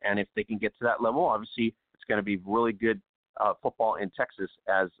 And if they can get to that level, obviously, it's going to be really good football in Texas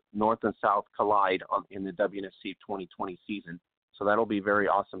as North and South collide in the WNFC 2020 season. So that'll be very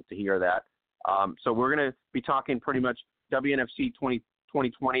awesome to hear that. So we're going to be talking pretty much WNFC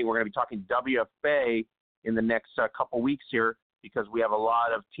 2020. We're going to be talking WFA in the next couple weeks here because we have a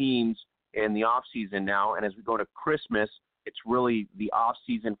lot of teams in the off season now. And as we go to Christmas, it's really the off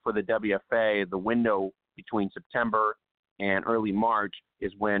season for the WFA. The window between September and early March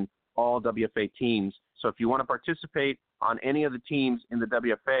is when all WFA teams. So if you want to participate on any of the teams in the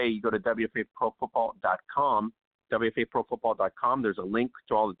WFA, you go to WFAProFootball.com, WFAProFootball.com. There's a link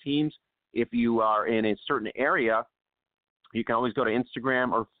to all the teams. If you are in a certain area, you can always go to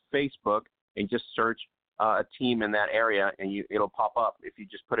Instagram or Facebook and just search a team in that area, and it'll pop up. If you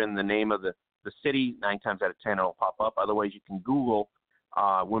just put in the name of the city, 9 times out of 10 it'll pop up. Otherwise, you can Google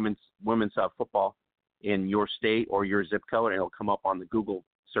women's football in your state or your zip code, and it'll come up on the Google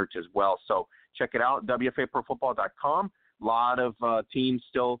search as well. So check it out, WFAProFootball.com. A lot of teams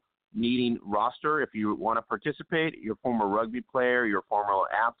still needing roster. If you want to participate, you're a former rugby player, you're a former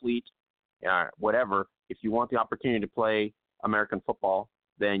athlete, whatever. If you want the opportunity to play American football,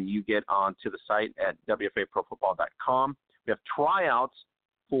 then you get onto the site at WFAProFootball.com. We have tryouts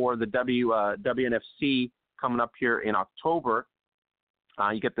for the WNFC coming up here in October.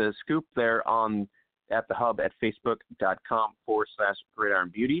 You get the scoop there at the hub at Facebook.com/Gridiron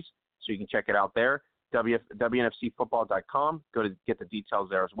Beauties. So you can check it out there. WNFCfootball.com. Go to get the details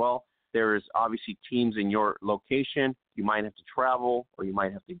there as well. There's obviously teams in your location. You might have to travel or you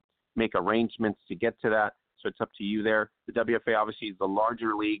might have to make arrangements to get to that. So it's up to you there. The WFA obviously is the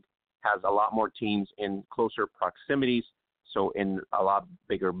larger league, has a lot more teams in closer proximities, so in a lot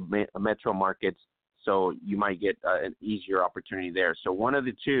bigger metro markets. So you might get an easier opportunity there. So one of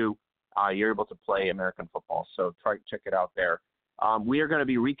the two, you're able to play American football. So try to check it out there. We are going to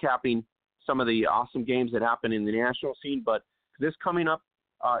be recapping some of the awesome games that happen in the national scene, but this coming up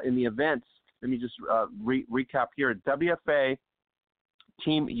in the events, let me just recap here. WFA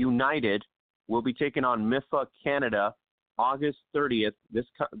Team United will be taking on MIFA Canada August 30th, this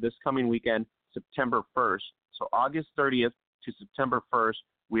coming weekend, September 1st. So August 30th to September 1st,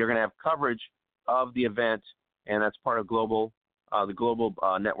 we are going to have coverage of the event, and that's part of the global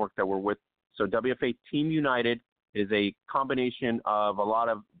network that we're with. So WFA Team United is a combination of a lot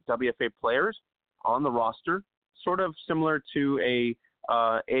of WFA players on the roster, sort of similar to a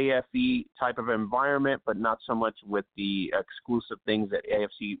AFE type of environment, but not so much with the exclusive things that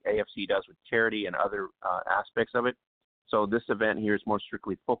AFC does with charity and other aspects of it. So this event here is more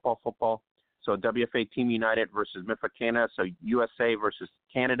strictly football. So WFA Team United versus MIFA Canada, so USA versus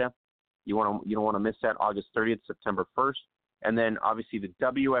Canada. You don't want to miss that, August 30th, September 1st. And then obviously the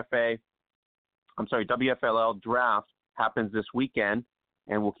WFLL draft happens this weekend.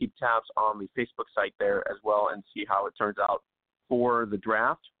 and we'll keep tabs on the Facebook site there as well and see how it turns out for the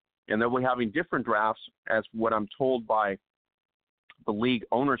draft. And then we're having different drafts, as what I'm told by the league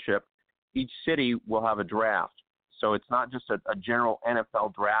ownership. Each city will have a draft. So it's not just a general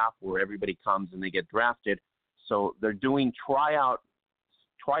NFL draft where everybody comes and they get drafted. So they're doing tryout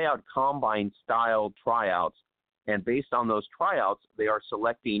combine-style tryouts. And based on those tryouts, they are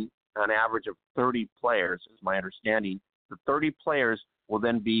selecting an average of 30 players, is my understanding. The 30 players will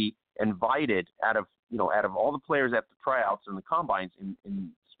then be invited out of all the players at the tryouts and the combines in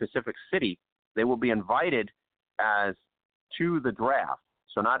specific city. They will be invited as to the draft.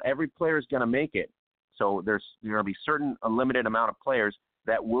 So not every player is going to make it. So there's going to be a limited amount of players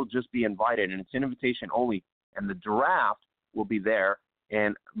that will just be invited, and it's invitation only. And the draft will be there.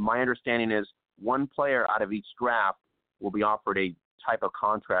 And my understanding is one player out of each draft will be offered a type of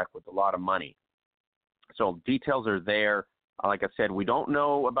contract with a lot of money. So details are there. Like I said, we don't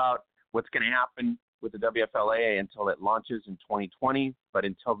know about what's going to happen with the WFLAA until it launches in 2020. But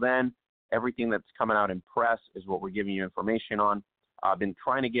until then, everything that's coming out in press is what we're giving you information on. I've been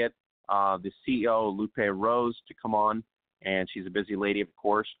trying to get the CEO, Lupe Rose, to come on, and she's a busy lady, of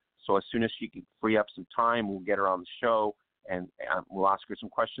course. So as soon as she can free up some time, we'll get her on the show, and we'll ask her some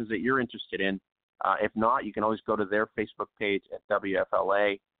questions that you're interested in. If not, you can always go to their Facebook page at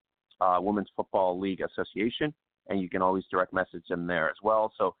WFLA, Women's Football League Association, and you can always direct message them there as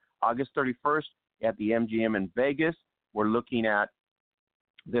well. So August 31st at the MGM in Vegas, we're looking at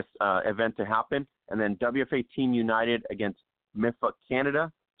this event to happen. And then WFA Team United against MIFA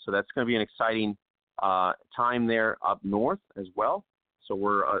Canada. So that's going to be an exciting time there up north as well. So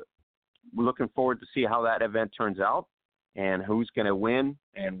we're looking forward to see how that event turns out and who's going to win,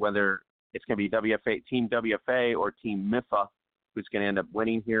 and whether it's going to be Team WFA or Team MIFA who's going to end up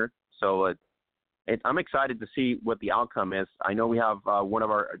winning here. So I'm excited to see what the outcome is. I know we have a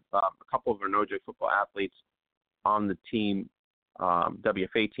couple of our NoJo football athletes on the team,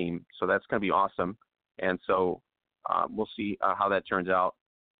 WFA team, so that's going to be awesome. And so we'll see how that turns out.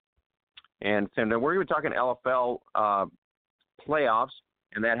 And then we're going to be talking LFL playoffs,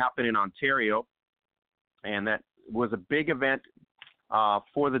 and that happened in Ontario, and that was a big event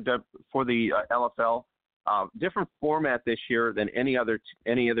for the LFL. Different format this year than any other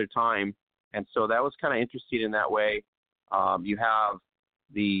time, and so that was kind of interesting in that way. You have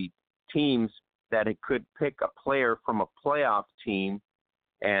the teams that it could pick a player from a playoff team,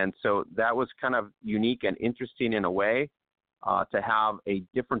 and so that was kind of unique and interesting in a way to have a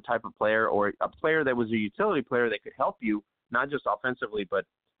different type of player, or a player that was a utility player that could help you not just offensively but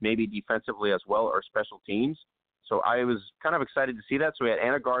maybe defensively as well, or special teams. So I was kind of excited to see that. So we had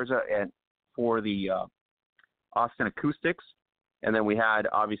Anna Garza for the Austin Acoustics, and then we had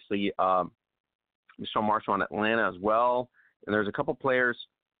obviously Michelle Marshall in Atlanta as well. And there's a couple players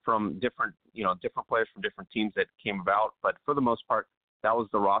from different players from different teams that came about, but for the most part, that was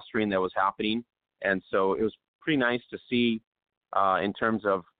the rostering that was happening. And so it was pretty nice to see in terms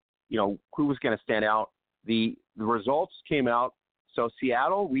of who was going to stand out. The results came out. So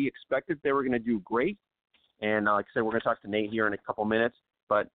Seattle, we expected they were going to do great. And like I said, we're going to talk to Nate here in a couple minutes.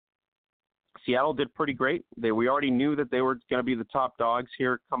 But Seattle did pretty great. We already knew that they were going to be the top dogs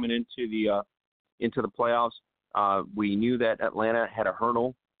here coming into the playoffs. We knew that Atlanta had a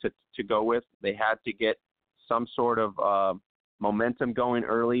hurdle to go with. They had to get some sort of momentum going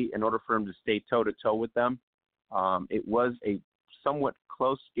early in order for them to stay toe-to-toe with them. It was a somewhat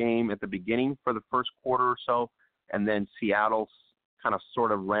close game at the beginning for the first quarter or so, and then Seattle kind of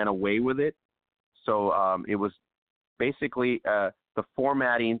sort of ran away with it. So it was basically the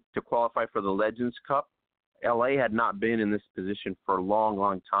formatting to qualify for the Legends Cup. LA had not been in this position for a long,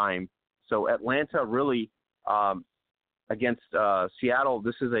 long time. So Atlanta really against Seattle,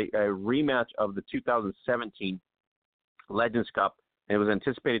 this is a rematch of the 2017 Legends Cup. And it was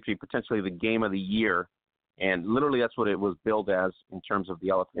anticipated to be potentially the game of the year. And literally that's what it was billed as in terms of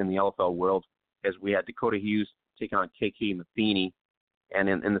in the LFL world, as we had Dakota Hughes taking on KK Matheny. And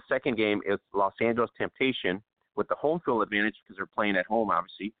in the second game, it's Los Angeles Temptation with the home field advantage because they're playing at home,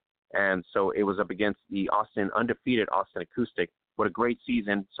 obviously. And so it was up against the undefeated Austin Acoustic. What a great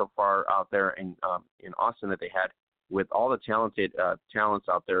season so far out there in Austin that they had, with all the talents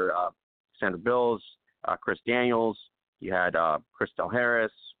out there. Sandra Bills, Chris Daniels, you had Christel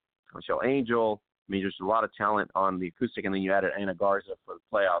Harris, Michelle Angel. I mean, there's a lot of talent on the acoustic, and then you added Anna Garza for the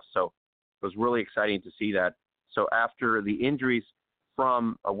playoffs. So it was really exciting to see that. So after the injuries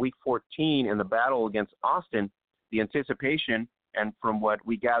from week 14 in the battle against Austin, the anticipation, and from what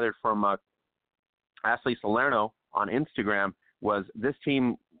we gathered from Ashley Salerno on Instagram, was this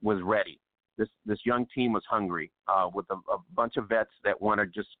team was ready. this young team was hungry with a bunch of vets that want to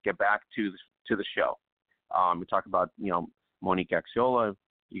just get back to the show. We talk about, Monique Axiola,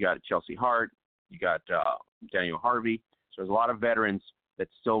 you got Chelsea Hart, you got Daniel Harvey. So there's a lot of veterans that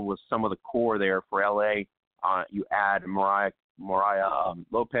still was some of the core there for LA. You add Mariah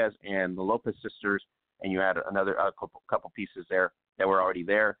Lopez and the Lopez sisters, and you add another couple pieces there that were already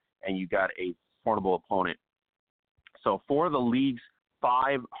there, and you got a formidable opponent. So for the league's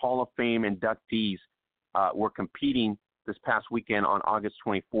 5 Hall of Fame inductees were competing this past weekend on August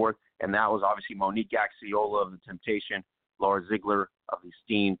 24th, and that was obviously Monique Axiola of the Temptation, Laura Ziegler of the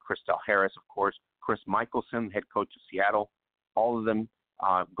Steam, Christelle Harris, of course, Chris Michelson, head coach of Seattle, all of them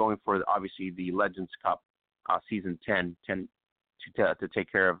going for obviously the Legends Cup season 10 to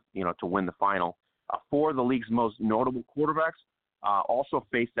take care of, to win the final. 4 of the league's most notable quarterbacks also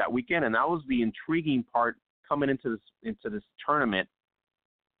faced that weekend, and that was the intriguing part coming into this tournament.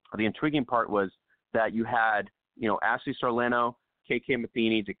 The intriguing part was that you had, Ashley Sarleno, KK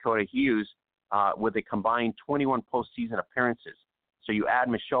Matheny, Dakota Hughes with a combined 21 postseason appearances. So you add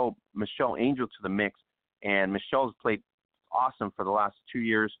Michelle Angel to the mix, and Michelle's played awesome for the last 2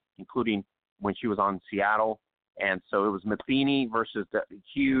 years, including when she was on Seattle. And so it was Matheny versus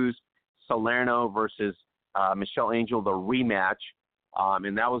Hughes, Salerno versus Michelle Angel, the rematch.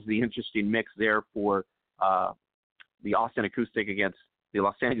 And that was the interesting mix there for the Austin Acoustic against the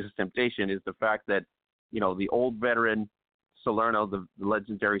Los Angeles Temptation, is the fact that, the old veteran Salerno, the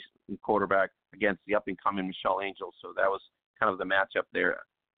legendary quarterback, against the up-and-coming Michelle Angel. So that was kind of the matchup there.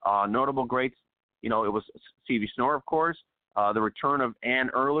 Notable greats, it was Stevie Snore, of course. The return of Ann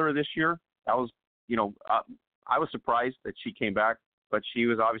Erler this year, that was, I was surprised that she came back, but she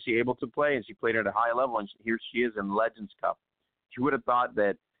was obviously able to play, and she played at a high level, and here she is in Legends Cup. You would have thought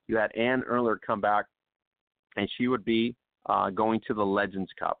that you had Ann Erler come back, and she would be going to the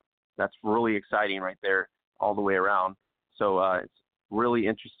Legends Cup. That's really exciting right there all the way around. So it's really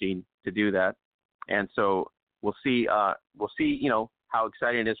interesting to do that. And so we'll see, how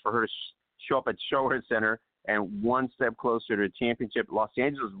exciting it is for her to show up at Shorehead Center and one step closer to a championship. Los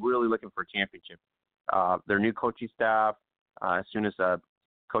Angeles is really looking for a championship. Their new coaching staff, as soon as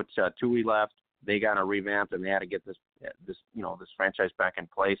Coach Tui left, they got a revamp, and they had to get this franchise back in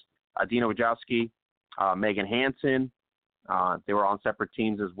place. Dina Wojcicki, Megan Hansen, they were on separate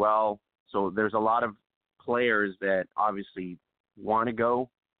teams as well. So there's a lot of players that obviously want to go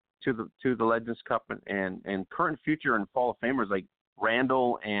to the Legends Cup, and current, future, and Fall of Famers like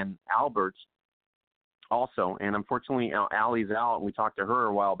Randall and Alberts also. And unfortunately, Allie's out, and we talked to her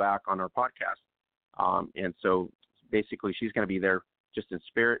a while back on our podcast. And so basically she's going to be there just in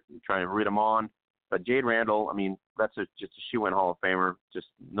spirit, trying to root them on. But Jade Randall, I mean, that's just a shoe-in Hall of Famer, just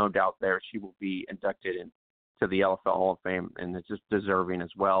no doubt there. She will be inducted into the LFL Hall of Fame, and it's just deserving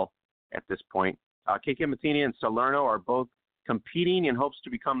as well at this point. KK Matheny and Salerno are both competing in hopes to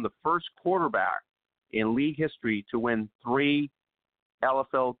become the first quarterback in league history to win 3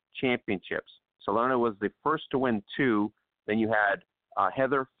 LFL championships. Salerno was the first to win 2. Then you had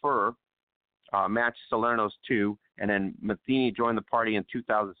Heather Furr match Salerno's 2, and then Matheny joined the party in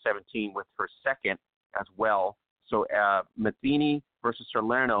 2017 with her second as well. So Matheny versus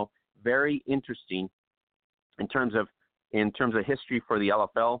Salerno, very interesting in terms of history for the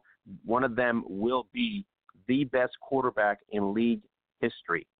LFL. One of them will be the best quarterback in league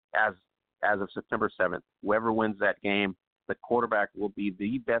history as of September 7th. Whoever wins that game, the quarterback will be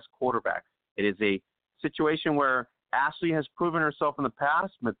the best quarterback. It is a situation where Ashley has proven herself in the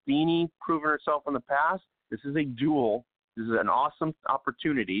past. Matheny proven herself in the past. This is a duel. This is an awesome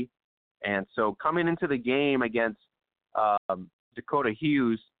opportunity. And so coming into the game against Dakota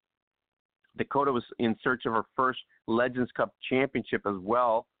Hughes, Dakota was in search of her first Legends Cup championship as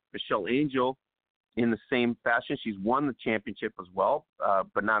well. Michelle Angel, in the same fashion, she's won the championship as well,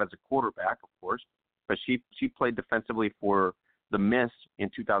 but not as a quarterback, of course. But she played defensively for the Miss in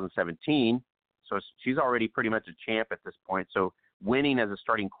 2017. So she's already pretty much a champ at this point. So winning as a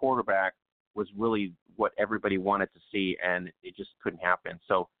starting quarterback was really what everybody wanted to see, and it just couldn't happen.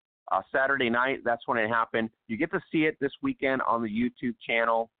 So Saturday night, that's when it happened. You get to see it this weekend on the YouTube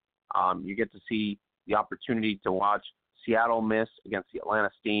channel. You get to see the opportunity to watch Seattle Miss against the Atlanta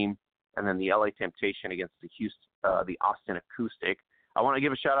Steam, and then the LA Temptation against the Austin Acoustic. I want to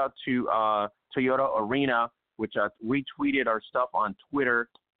give a shout out to Toyota Arena, which retweeted our stuff on Twitter,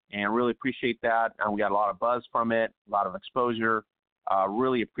 and really appreciate that. And we got a lot of buzz from it, a lot of exposure.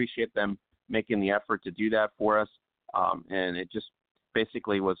 Really appreciate them making the effort to do that for us. And it just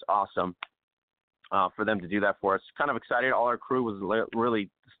basically was awesome for them to do that for us. Kind of excited. All our crew was really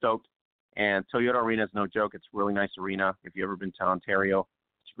stoked. And Toyota Arena is no joke. It's a really nice arena. If you've ever been to Ontario,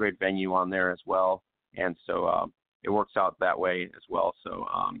 a great venue on there as well, and so it works out that way as well. So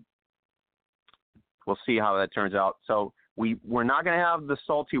we'll see how that turns out. So we're not going to have the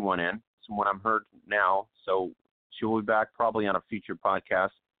salty one in, from what I'm heard now. So she will be back probably on a future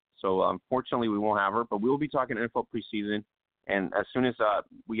podcast. So unfortunately, we won't have her, but we will be talking NFL preseason. And as soon as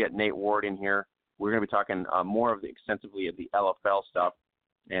we get Nate Ward in here, we're going to be talking more of extensively of the LFL stuff.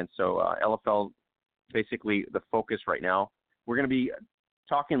 And so LFL, basically the focus right now. We're going to be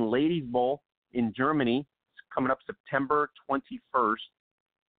talking Ladies Bowl in Germany. It's coming up September 21st.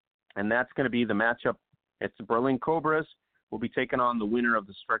 And that's going to be the matchup. It's the Berlin Cobras. We'll be taking on the winner of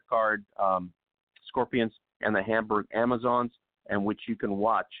the Stuttgart Scorpions and the Hamburg Amazons, and which you can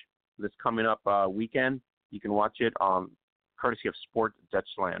watch this coming up weekend. You can watch it courtesy of Sport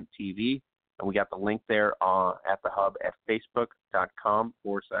Dutchland TV. And we got the link there at the hub at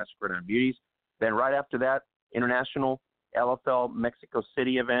facebook.com/Gridiron Beauties. Then right after that, International LFL Mexico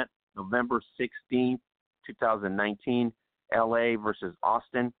City event, November 16th, 2019, LA versus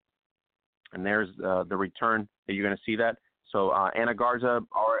Austin. And there's the return that you're going to see that. So Anna Garza,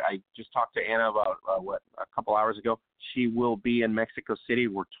 I just talked to Anna about, a couple hours ago. She will be in Mexico City.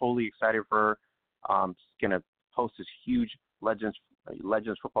 We're totally excited for her. She's going to host this huge Legends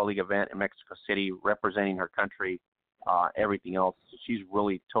Football League event in Mexico City, representing her country, everything else. So she's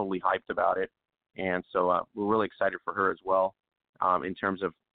really totally hyped about it. And so we're really excited for her as well in terms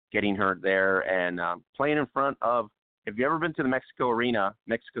of getting her there and playing in front of, if you've ever been to the Mexico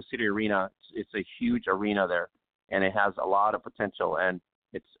City Arena, it's a huge arena there, and it has a lot of potential, and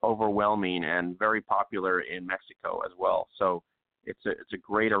it's overwhelming and very popular in Mexico as well. So it's a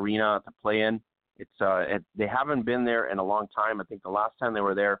great arena to play in. They haven't been there in a long time. I think the last time they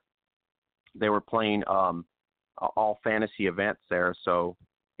were there, they were playing all fantasy events there. So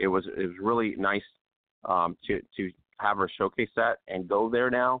it was really nice to have her showcase that and go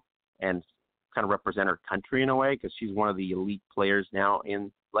there now and kind of represent her country in a way, because she's one of the elite players now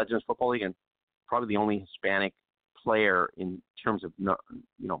in Legends Football League, and probably the only Hispanic player in terms of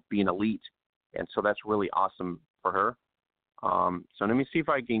being elite. And so that's really awesome for her. So let me see if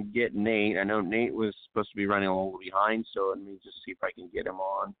I can get Nate. I know Nate was supposed to be running a little behind, so let me just see if I can get him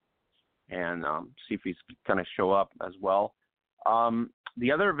on and see if he's going to show up as well.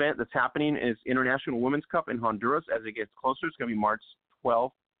 The other event that's happening is International Women's Cup in Honduras as it gets closer. It's going to be March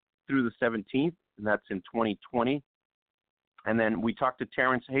 12th through the 17th, and that's in 2020. And then we talked to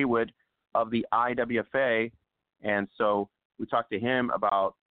Terrence Haywood of the IWFA, and so we talked to him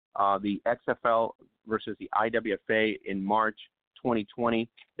about the XFL versus the IWFA in March 2020.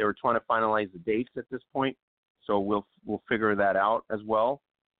 They were trying to finalize the dates at this point, so we'll figure that out as well.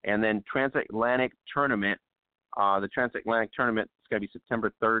 And then Transatlantic Tournament, the Transatlantic Tournament is going to be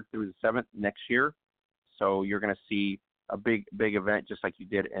September 3rd through the 7th next year. So you're going to see a big event just like you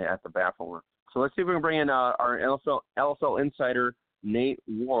did at the Baffler. So let's see if we can bring in our LFL insider, Nate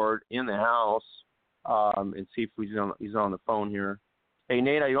Ward, in the house and see if he's on the phone here. Hey,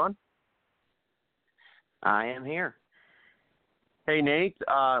 Nate, are you on? I am here. Hey, Nate,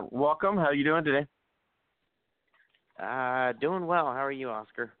 welcome. How are you doing today? Doing well. How are you,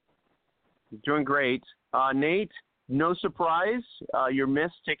 Oscar? Doing great. Nate, no surprise, your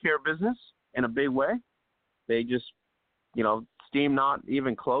Mets take care of business in a big way. They just, steam not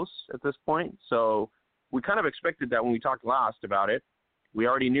even close at this point. So we kind of expected that when we talked last about it. We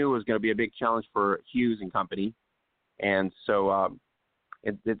already knew it was going to be a big challenge for Hughes and company. And so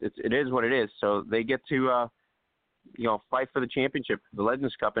it is what it is. So they get to, fight for the championship, the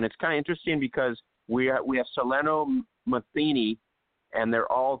Legends Cup. And it's kind of interesting because we have Solano, Matheny, and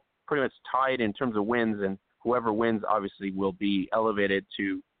they're all pretty much tied in terms of wins. And whoever wins, obviously, will be elevated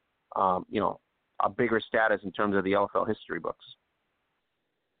to, a bigger status in terms of the LFL history books.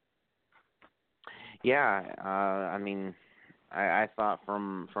 Yeah, I thought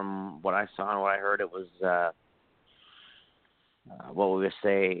from what I saw and what I heard, it was what we would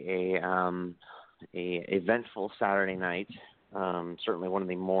say a eventful Saturday night. Certainly one of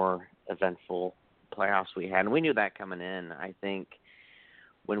the more eventful playoffs we had, and we knew that coming in. I think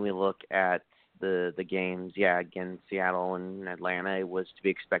when we look at the games, again, Seattle and Atlanta, it was to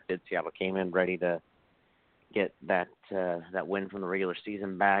be expected. Seattle came in ready to get that win from the regular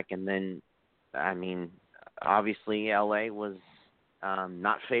season back, and then, obviously LA was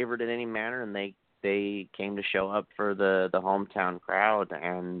not favored in any manner, and they came to show up for the hometown crowd,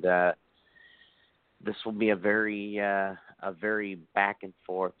 and this will be a very back and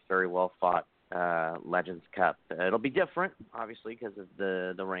forth, very well fought Legends Cup. It'll be different, obviously, because of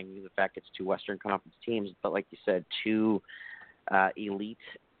the rankings. The fact it's two Western Conference teams, but like you said, two elite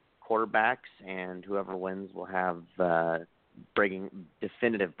quarterbacks, and whoever wins will have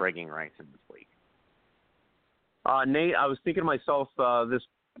definitive bragging rights in this league. Nate, I was thinking to myself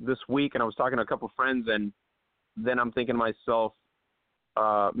this week, and I was talking to a couple of friends, and then I'm thinking to myself,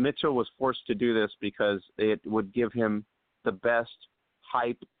 Mitchell was forced to do this because it would give him the best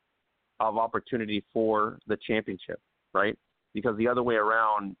hype of opportunity for the championship, right? Because the other way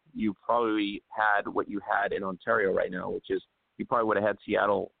around, you probably had what you had in Ontario right now, which is you probably would have had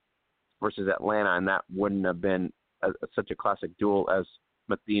Seattle versus Atlanta, and that wouldn't have been such a classic duel as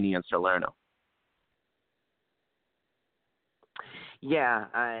Matheny and Salerno. Yeah,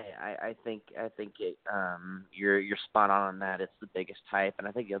 I think it, you're spot on that. It's the biggest hype, and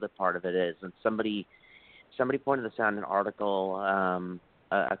I think the other part of it is, and somebody pointed this out in an article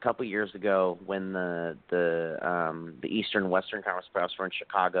a couple years ago when the Eastern Western Conference playoffs were in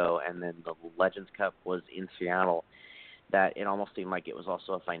Chicago, and then the Legends Cup was in Seattle. That it almost seemed like it was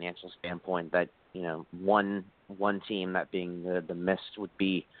also a financial standpoint that one team, that being the Mist, would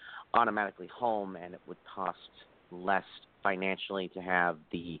be automatically home, and it would cost less financially to have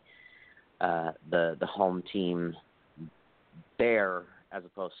the home team there as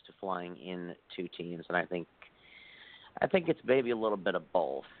opposed to flying in two teams. And I think it's maybe a little bit of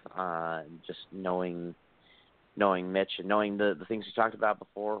both. Just knowing Mitch and knowing the things we talked about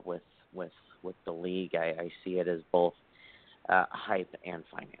before with the league, I see it as both hype and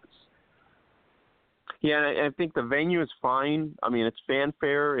finance. Yeah, and I think the venue is fine. I mean, it's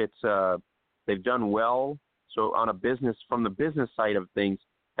fanfare. It's they've done well. So from the business side of things,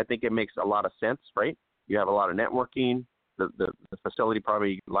 I think it makes a lot of sense, right? You have a lot of networking. The facility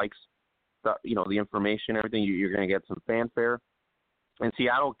probably likes the information, everything. You're going to get some fanfare. And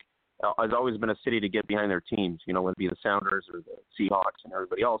Seattle has always been a city to get behind their teams, whether it be the Sounders or the Seahawks and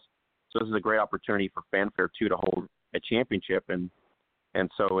everybody else. So this is a great opportunity for fanfare too to hold a championship, and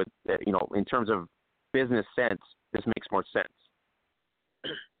so it in terms of business sense, this makes more sense.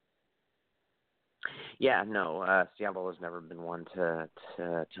 Yeah, no, Seattle has never been one to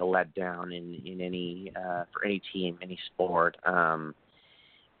let down in any for any team, any sport,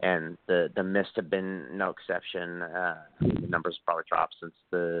 and the Mist have been no exception. The numbers probably dropped since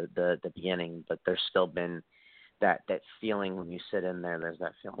the beginning, but there's still been that feeling when you sit in there. There's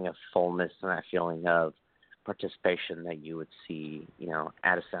that feeling of fullness and that feeling of participation that you would see,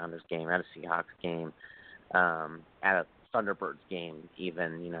 at a Sounders game, at a Seahawks game, at a Thunderbirds game.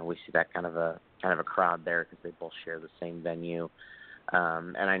 Even, we see that kind of a crowd there because they both share the same venue.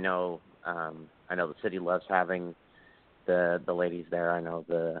 And I know the city loves having the ladies there. I know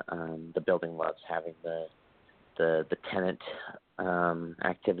the building loves having the tenant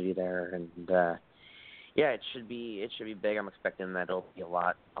activity there, and yeah, it should be big. I'm expecting that it'll be a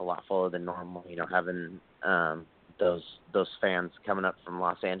lot fuller than normal. Having those fans coming up from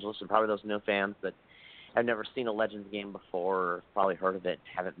Los Angeles, and probably those new fans that have never seen a Legends game before, or probably heard of it,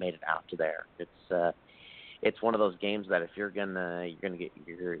 haven't made it out to there. It's one of those games that if you're gonna get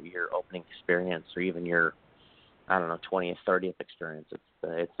your opening experience, or even your 20th, 30th experience,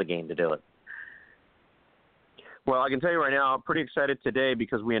 it's the game to do it. Well, I can tell you right now, I'm pretty excited today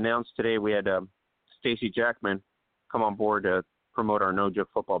because we announced today we had Stacey Jackman come on board to promote our No Joke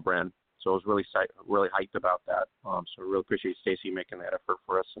Football brand. So I was really hyped about that. So I really appreciate Stacey making that effort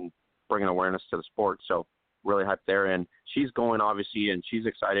for us and bringing awareness to the sport. So really hyped there. And she's going, obviously, and she's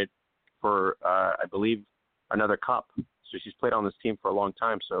excited for, I believe, another cup. So she's played on this team for a long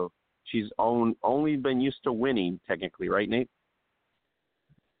time. So she's only been used to winning, technically, right, Nate?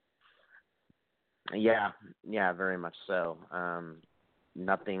 Yeah, very much so.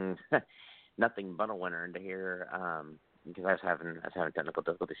 Nothing but a winner into here. Because I was having technical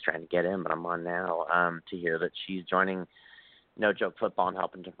difficulties trying to get in, but I'm on now. To hear that she's joining No Joke Football and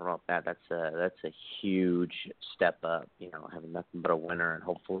helping to promote that, that's a huge step up. Having nothing but a winner, and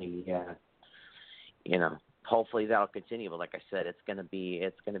hopefully that'll continue. But like I said, it's gonna be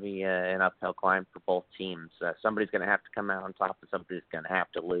an uphill climb for both teams. Somebody's gonna have to come out on top, and somebody's gonna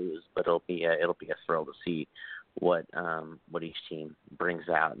have to lose. But it'll be a thrill to see what each team brings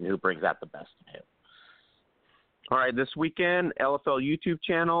out and who brings out the best in who. All right, this weekend, LFL YouTube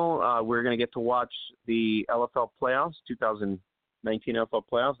channel, we're going to get to watch the LFL playoffs, 2019 LFL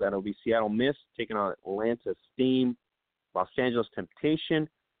playoffs. That'll be Seattle Mist taking on Atlanta Steam, Los Angeles Temptation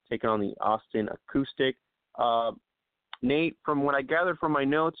taking on the Austin Acoustic. Nate, from what I gathered from my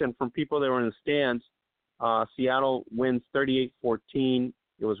notes and from people that were in the stands, Seattle wins 38-14.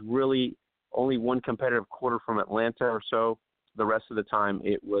 It was really only one competitive quarter from Atlanta or so. The rest of the time,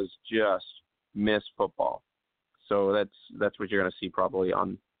 it was just Mist football. So that's what you're going to see probably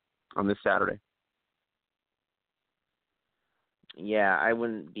on this Saturday. Yeah, I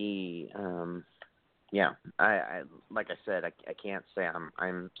wouldn't be Yeah, I like I said, I can't say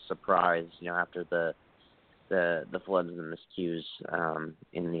I'm surprised. After the floods and the miscues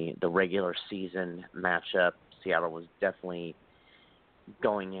in the regular season matchup, Seattle was definitely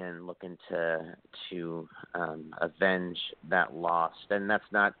going in looking to avenge that loss, and that's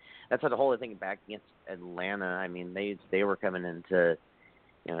not the whole thing back against Atlanta. I mean, they were coming in to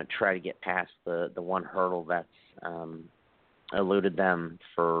try to get past the one hurdle that's eluded them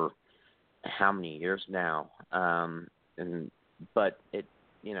for how many years now, but it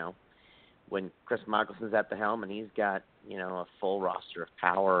when Chris Michelson's at the helm and he's got a full roster of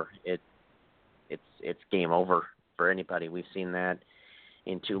power, it's game over for anybody. We've seen that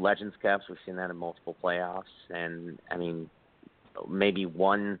in 2 Legends Cups. We've seen that in multiple playoffs. And, I mean, maybe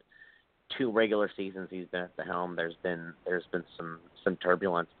 1-2 regular seasons he's been at the helm. There's been some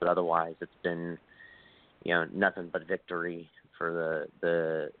turbulence, but otherwise it's been, nothing but victory for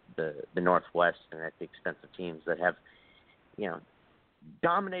the Northwest and at the expense of teams that have,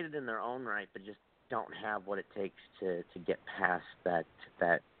 dominated in their own right, but just don't have what it takes to get past that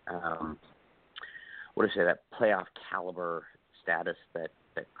that playoff caliber status that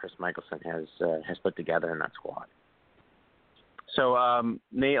Chris Michelson has put together in that squad. So,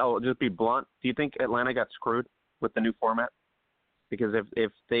 Nate, I'll just be blunt. Do you think Atlanta got screwed with the new format? Because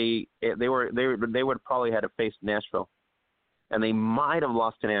if they would probably had to face Nashville, and they might have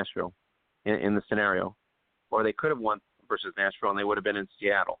lost to Nashville in the scenario, or they could have won versus Nashville, and they would have been in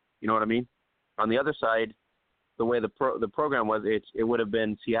Seattle. You know what I mean? On the other side, the way the program was, it would have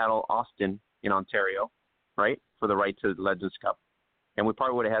been Seattle, Austin in Ontario, right, for the right to the Legends Cup. And we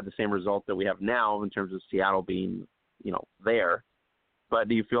probably would have had the same result that we have now in terms of Seattle being, there. But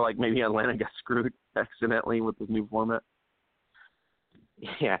do you feel like maybe Atlanta got screwed accidentally with this new format?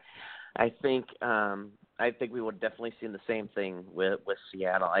 Yeah, I think we would definitely seen the same thing with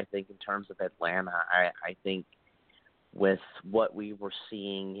Seattle. I think in terms of Atlanta, I think with what we were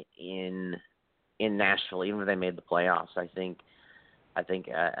seeing in Nashville, even if they made the playoffs, I think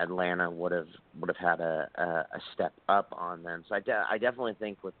Atlanta would have had a step up on them. So I definitely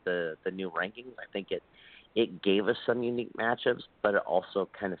think with the new rankings, I think it gave us some unique matchups, but it also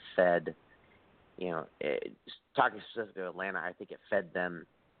kind of fed, talking specifically of Atlanta, I think it fed them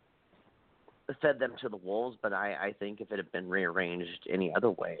to the wolves. But I think if it had been rearranged any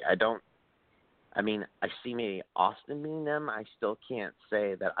other way, I see maybe Austin beating them. I still can't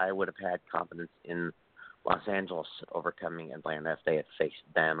say that I would have had confidence in Los Angeles overcoming Atlanta if they had faced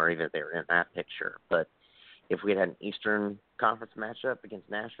them, or even if they were in that picture. But if we had an Eastern Conference matchup against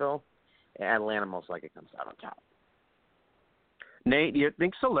Nashville, Atlanta most likely comes out on top. Nate, do you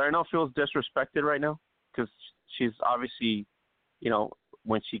think Salerno feels disrespected right now? Because she's obviously,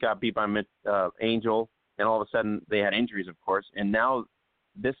 when she got beat by Angel, and all of a sudden they had injuries, of course, and now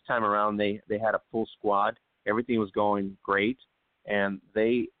this time around they had a full squad. Everything was going great, and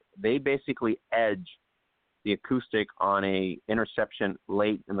they basically edged the acoustic on a interception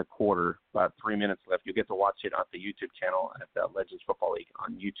late in the quarter, about 3 minutes left. You'll get to watch it on the YouTube channel at the Legends Football League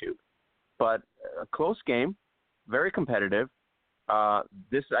on YouTube. But a close game, very competitive. I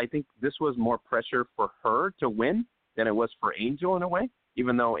think this was more pressure for her to win than it was for Angel in a way,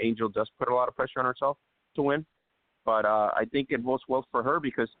 even though Angel does put a lot of pressure on herself to win. But I think it bodes well for her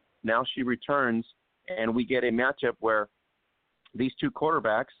because now she returns and we get a matchup where these 2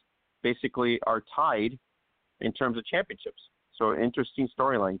 quarterbacks basically are tied in terms of championships. So interesting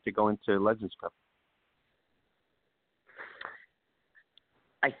storyline to go into Legends Cup.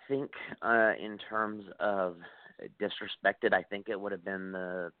 I think in terms of disrespected, I think it would have been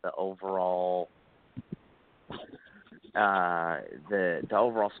the overall the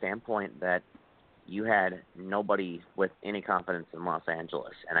overall standpoint that you had nobody with any confidence in Los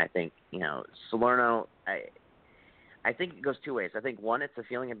Angeles. And I think, Salerno, I think it goes 2 ways. I think, one, it's a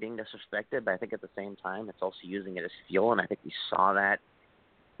feeling of being disrespected, but I think at the same time it's also using it as fuel, and I think we saw that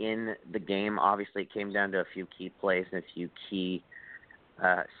in the game. Obviously, it came down to a few key plays and a few key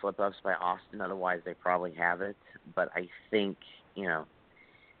slip-ups by Austin. Otherwise, they probably have it. But I think,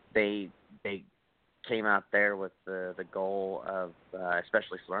 they came out there with the goal of,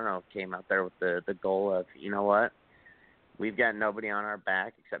 especially Salerno came out there with the goal of, you know what, we've got nobody on our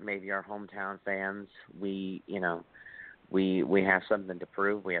back except maybe our hometown fans. We have something to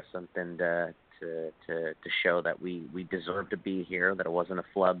prove. We have something to show that we deserve to be here, that it wasn't a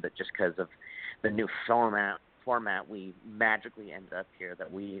flub, that just because of the new format we magically ended up here,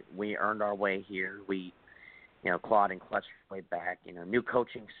 that we earned our way here. We, clawed and clutched our way back. New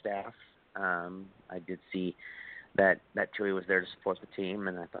coaching staff. I did see that Chewy was there to support the team,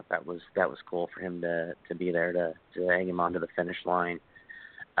 and I thought that was cool for him to be there to hang him onto the finish line.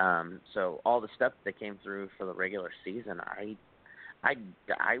 So all the stuff that came through for the regular season, I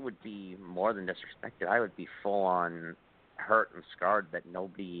would be more than disrespected. I would be full on hurt and scarred that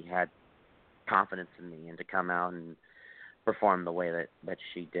nobody had confidence in me, and to come out and perform the way that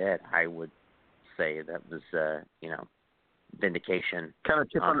she did, I would say that was vindication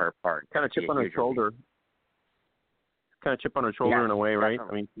on her part. Kind of chip on her shoulder. Kind of chip on her shoulder in a way, right?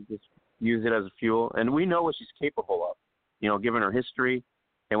 Definitely. I mean, she just use it as a fuel, and we know what she's capable of. Given her history,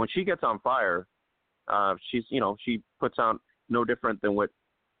 and when she gets on fire, she puts out no different than what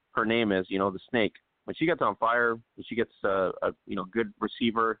her name is. The snake. When she gets on fire, when she gets a good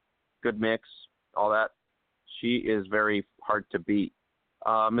receiver, good mix, all that, she is very hard to beat.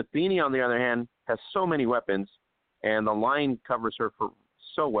 Matheny, on the other hand, has so many weapons, and the line covers her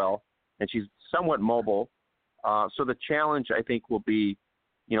so well, and she's somewhat mobile. So the challenge, I think, will be,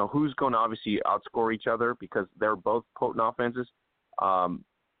 who's going to obviously outscore each other because they're both potent offenses.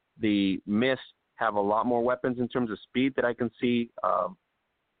 The Mist have a lot more weapons in terms of speed that I can see.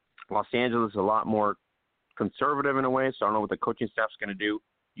 Los Angeles is a lot more conservative in a way, so I don't know what the coaching staff's going to do.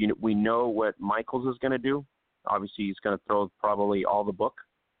 We know what Michaels is going to do. Obviously, he's going to throw probably all the book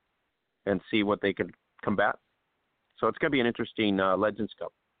and see what they can combat. So it's going to be an interesting Legends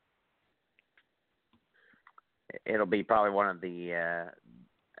Cup. It'll be probably one of the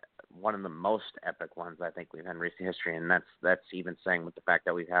most epic ones I think we've had in recent history, and that's even saying with the fact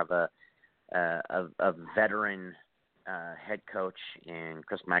that we have a veteran head coach in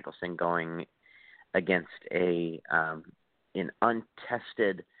Chris Michelson going against an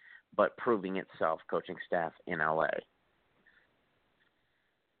untested but proving itself coaching staff in LA.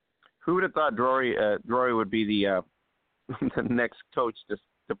 Who would have thought Drury would be the the next coach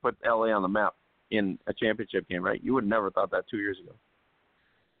to put LA on the map in a championship game, right? You would have never thought that 2 years ago.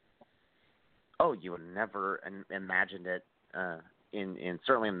 Oh, you would never imagined it in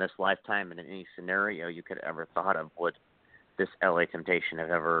certainly in this lifetime and in any scenario you could ever thought of would this LA Temptation have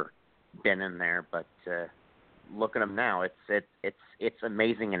ever been in there. But look at them now. It's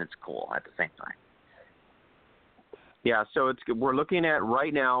amazing and it's cool at the same time. Yeah, so we're looking at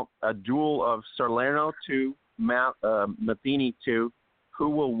right now a duel of Salerno to Matheny to who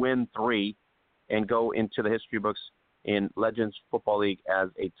will win 3 and go into the history books in Legends Football League as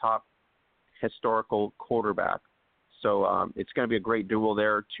a top historical quarterback. So it's going to be a great duel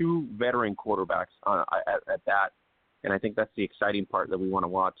there. 2 veteran quarterbacks at that, and I think that's the exciting part that we want to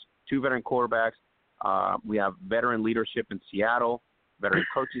watch. 2 veteran quarterbacks. We have veteran leadership in Seattle, veteran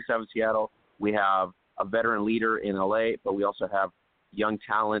coaching staff in Seattle. We have a veteran leader in LA, but we also have young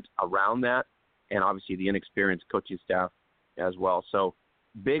talent around that, and obviously the inexperienced coaching staff as well. So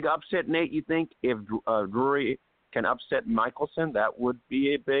big upset, Nate, you think? If Drury can upset Michelson, that would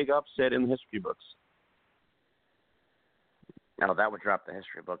be a big upset in the history books. No, that would drop the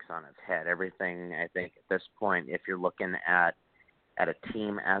history books on its head. Everything, I think, at this point, if you're looking at a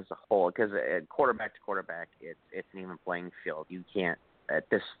team as a whole, because quarterback to quarterback, it's an even playing field. You can't at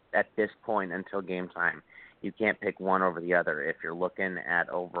this point until game time, you can't pick one over the other. If you're looking at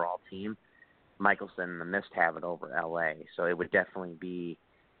overall team, Michelson and the Mist have it over LA, so it would definitely be,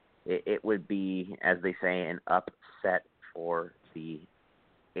 it would be, as they say, an upset for the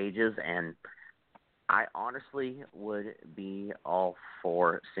ages, and I honestly would be all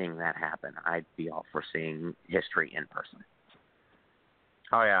for seeing that happen. I'd be all for seeing history in person.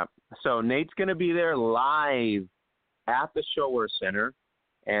 Oh, yeah. So Nate's going to be there live at the Shower Center.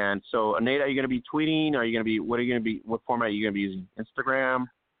 And so, Nate, are you going to be tweeting? What format are you going to be using? Instagram?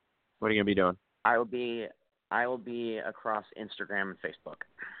 What are you going to be doing? I will be across Instagram and Facebook.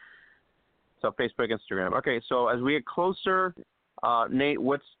 So Facebook, Instagram. Okay, so as we get closer, Nate,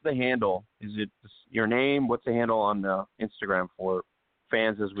 what's the handle? Is it your name? What's the handle on the Instagram for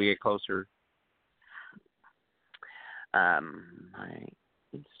fans as we get closer? My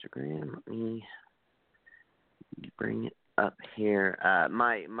Instagram, let me bring it up here.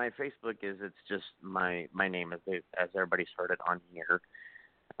 My Facebook it's just my name as everybody's heard it on here.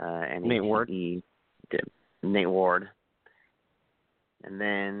 Nate Ward. Nate Ward. And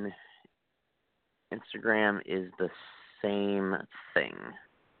then Instagram is the same thing.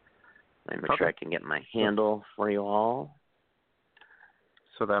 Let me make sure I can get my handle for you all.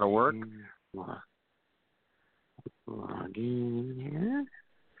 So that'll work. Log in here.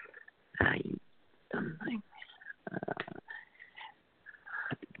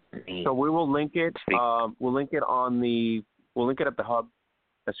 So we will link it. We'll link it at the hub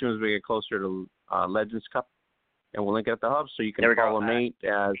as soon as we get closer to Legends Cup, and we'll link it at the hub so you can follow Nate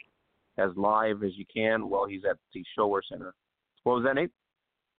as live as you can while he's at the Shower Center. What was that, Nate?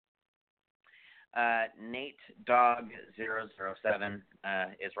 NateDog007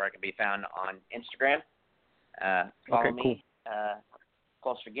 is where I can be found on Instagram. Follow me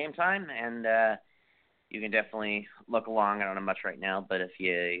closer to game time, and you can definitely look along. I don't have much right now, but if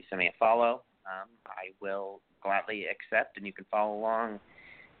you send me a follow, I will gladly accept, and you can follow along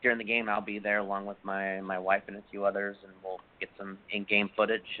during the game. I'll be there along with my wife and a few others, and we'll get some in-game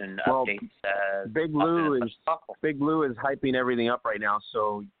footage and updates. Big Lou is hyping everything up right now,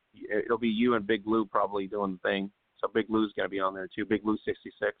 so it'll be you and Big Lou probably doing the thing. So Big Lou's going to be on there too. Big Lou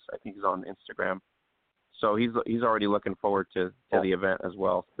 66, I think, is on Instagram. So he's already looking forward to the event as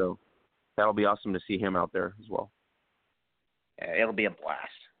well. So that'll be awesome to see him out there as well. Yeah, it'll be a blast.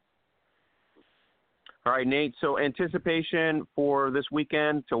 All right, Nate. So anticipation for this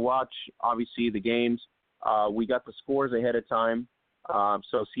weekend to watch, obviously, the games. We got the scores ahead of time.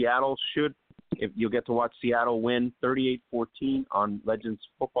 So Seattle you'll get to watch Seattle win 38-14 on Legends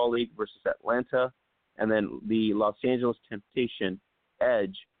Football League versus Atlanta. And then the Los Angeles Temptation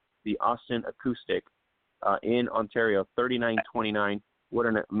edge the Austin Acoustic in Ontario, 39-29. What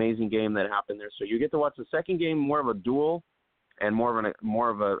an amazing game that happened there. So you get to watch the second game, more of a duel and more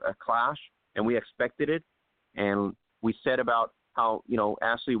of a clash, and we expected it. And we said about how,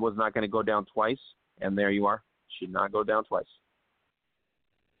 Ashley was not going to go down twice, and there you are. She did not go down twice.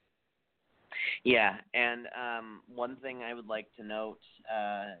 Yeah, and one thing I would like to note,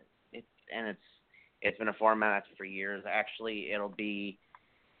 it's been a format for years. Actually, it'll be,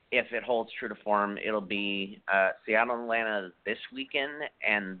 if it holds true to form, it'll be Seattle and Atlanta this weekend,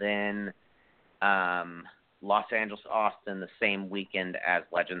 and then Los Angeles, Austin the same weekend as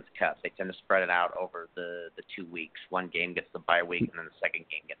Legends Cup. They tend to spread it out over the 2 weeks. One game gets the bye week, and then the second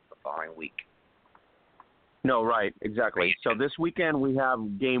game gets the following week. No, right, exactly. So this weekend we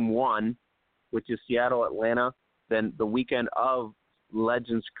have game 1, which is Seattle, Atlanta. Then the weekend of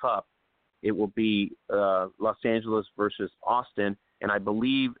Legends Cup, it will be Los Angeles versus Austin. And I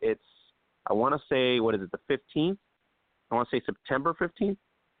believe I want to say, the 15th? I want to say September 15th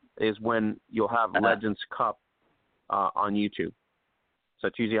is when you'll have Legends Cup on YouTube. So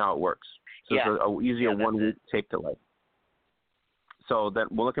that's usually how it works. So it's usually a 1 week tape delay. So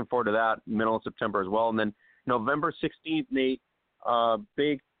we're looking forward to that, middle of September as well. And then November 16th, Nate,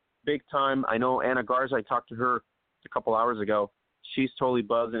 big time. I know Anna Garza, I talked to her a couple hours ago. She's totally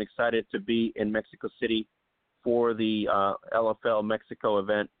buzzed and excited to be in Mexico City for the LFL Mexico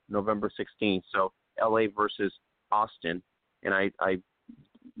event, November 16th. So LA versus Austin. And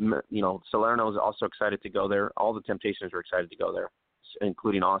Salerno is also excited to go there. All the Temptations are excited to go there,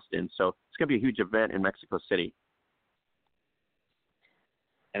 including Austin. So it's going to be a huge event in Mexico City.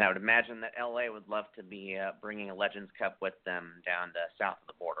 And I would imagine that LA would love to be bringing a Legends Cup with them down to south of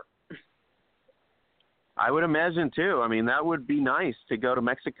the border. I would imagine, too. I mean, that would be nice to go to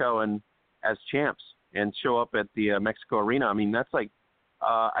Mexico and as champs and show up at the Mexico Arena. I mean, that's like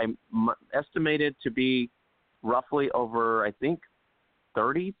I'm estimated to be roughly over, I think,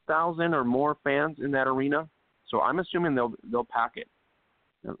 30,000 or more fans in that arena. So I'm assuming they'll pack it.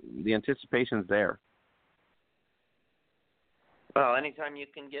 The anticipation's there. Well, anytime you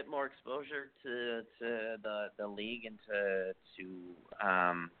can get more exposure to the league and to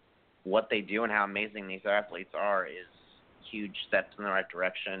what they do and how amazing these athletes are is huge steps in the right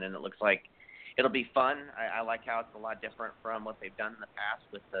direction. And it looks like it'll be fun. I like how it's a lot different from what they've done in the past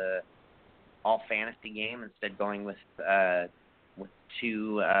with the all fantasy game, instead going with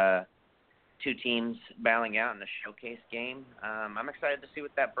two teams battling out in a showcase game. I'm excited to see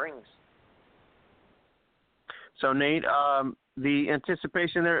what that brings. So Nate, the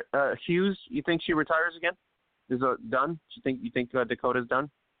anticipation there, Hughes, you think she retires again? Is it done? You think Dakota's done?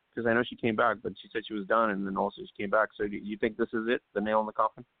 Because I know she came back, but she said she was done, and then also she came back. So do you think this is it, the nail in the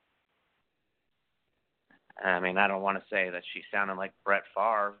coffin? I mean, I don't want to say that she sounded like Brett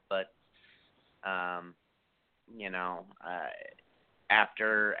Favre, but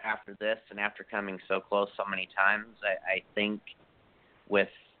after this and after coming so close so many times, I think with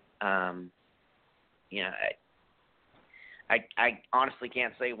I honestly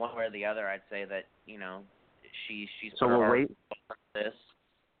can't say one way or the other. I'd say that she's. So we'll wait. This.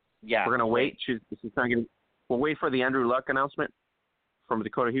 Yeah, we're gonna wait. We'll wait for the Andrew Luck announcement from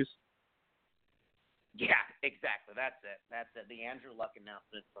Dakota Hughes. Yeah, exactly. That's it. The Andrew Luck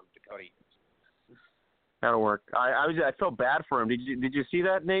announcement from Dakota Hughes. That'll work. I felt bad for him. Did you see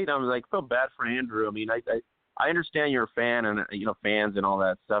that, Nate? I was like, felt bad for Andrew. I mean, I understand you're a fan and fans and all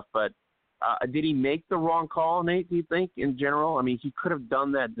that stuff, but did he make the wrong call, Nate? Do you think in general? I mean, he could have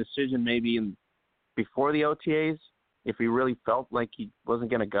done that decision maybe before the OTAs if he really felt like he wasn't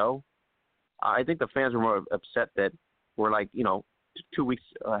going to go. I think the fans were more upset that we're like, 2 weeks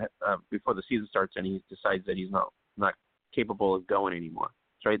before the season starts, and he decides that he's not capable of going anymore.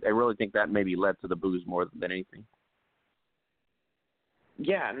 So I really think that maybe led to the booze more than anything.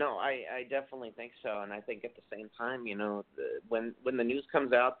 Yeah, no, I definitely think so, and I think at the same time, when the news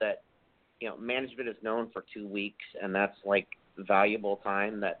comes out that management is known for 2 weeks, and that's like valuable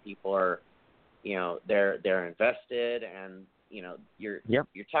time that people are, they're invested, and you're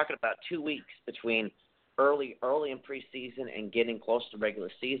talking about 2 weeks between early in preseason and getting close to regular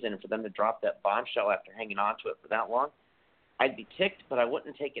season, and for them to drop that bombshell after hanging on to it for that long, I'd be ticked, but I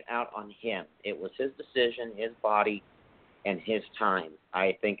wouldn't take it out on him. It was his decision, his body, and his time.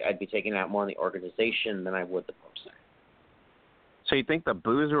 I think I'd be taking it out more on the organization than I would the person. So you think the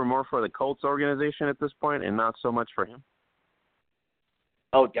boos were more for the Colts organization at this point and not so much for him?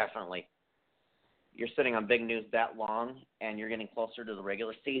 Oh, definitely. You're sitting on big news that long, and you're getting closer to the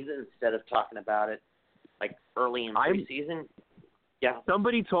regular season instead of talking about it like early in preseason. Yeah.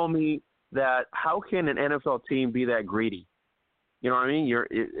 Somebody told me that how can an NFL team be that greedy? You know what I mean?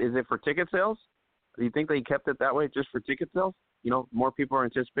 Is it for ticket sales? Do you think they kept it that way just for ticket sales? More people are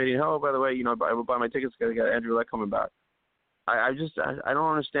anticipating, oh, by the way, I will buy my tickets because I got Andrew Luck coming back. I don't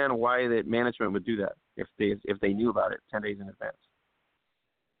understand why the management would do that if they knew about it 10 days in advance.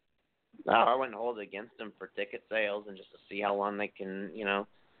 No, I wouldn't hold it against them for ticket sales and just to see how long they can,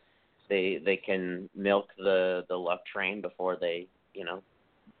 they can milk the Luck train before they,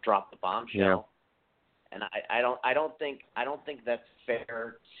 drop the bombshell. Yeah. And I don't think that's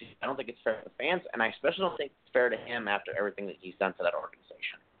fair. I don't think it's fair to the fans, and I especially don't think it's fair to him after everything that he's done to that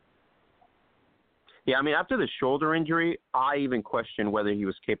organization. Yeah, I mean, after the shoulder injury, I even questioned whether he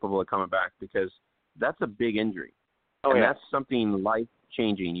was capable of coming back because that's a big injury. Oh, and yeah. That's something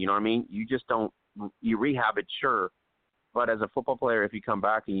life-changing, you know what I mean? You just don't – you rehab it, sure, but as a football player, if you come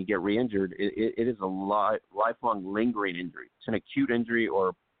back and you get re-injured, it is a lifelong lingering injury. It's an acute injury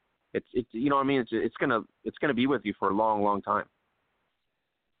or it's you know what I mean? It's gonna be with you for a long, long time.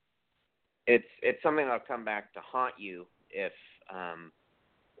 It's something that'll come back to haunt you if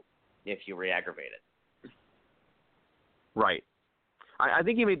you re-aggravate it. Right. I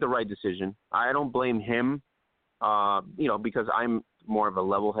think he made the right decision. I don't blame him, because I'm more of a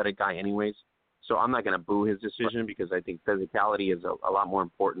level-headed guy anyways. So I'm not going to boo his decision because I think physicality is a lot more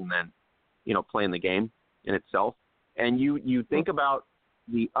important than, playing the game in itself. And you think about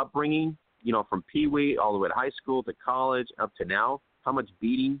the upbringing, from Pee-wee all the way to high school to college up to now, how much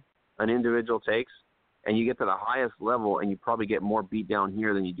beating an individual takes. And you get to the highest level and you probably get more beat down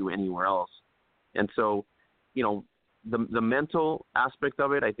here than you do anywhere else. And so, the mental aspect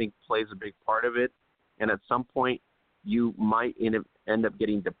of it, I think, plays a big part of it. And at some point, you might end up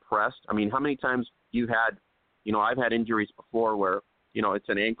getting depressed. I mean, how many times you've had, I've had injuries before where, it's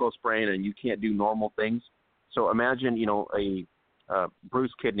an ankle sprain and you can't do normal things. So imagine, a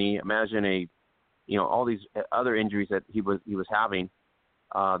bruised kidney, imagine all these other injuries that he was having,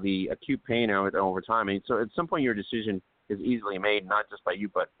 the acute pain over time. I mean, so at some point your decision is easily made, not just by you,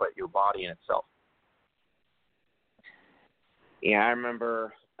 but your body in itself. Yeah, I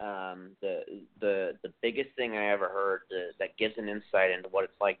remember the biggest thing I ever heard that gives an insight into what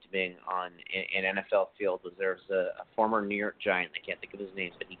it's like to being on an NFL field was there's a former New York Giant. I can't think of his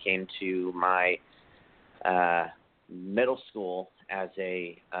name, but he came to my middle school as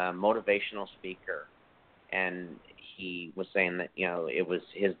a motivational speaker, and he was saying that it was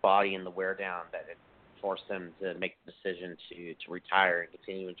his body and the wear down that had forced him to make the decision to retire and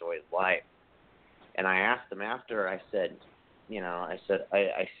continue to enjoy his life. And I asked him after, I said,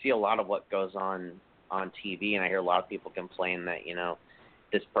 I see a lot of what goes on TV, and I hear a lot of people complain that,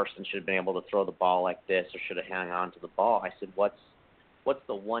 this person should have been able to throw the ball like this or should have hung on to the ball. I said, what's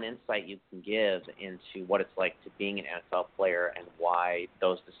the one insight you can give into what it's like to being an NFL player and why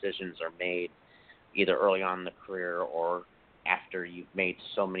those decisions are made either early on in the career or after you've made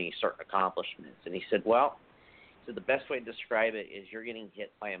so many certain accomplishments? And he said, the best way to describe it is you're getting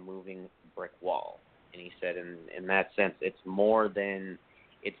hit by a moving brick wall. And he said, in that sense, it's more than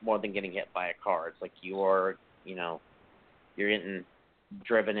getting hit by a car. It's like you're getting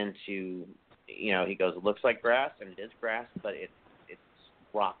driven into, he goes, it looks like grass, and it is grass, but it's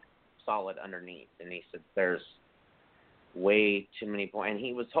rock solid underneath. And he said, there's way too many points. And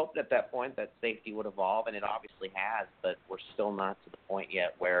he was hoping at that point that safety would evolve, and it obviously has, but we're still not to the point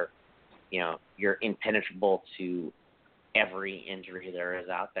yet where, you're impenetrable to every injury there is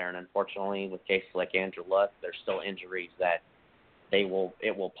out there. And unfortunately, with cases like Andrew Luck, there's still injuries that it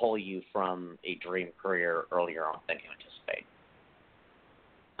will pull you from a dream career earlier on than you anticipate.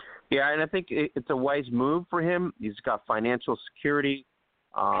 Yeah, and I think it's a wise move for him. He's got financial security.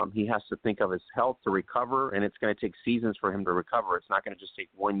 He has to think of his health to recover, and it's going to take seasons for him to recover. It's not going to just take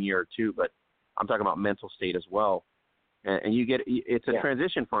 1 year or two, but I'm talking about mental state as well. And it's a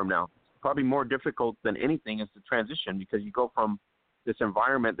transition for him now. Probably more difficult than anything is the transition, because you go from this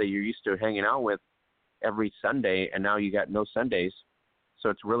environment that you're used to hanging out with every Sunday, and now you got no Sundays. So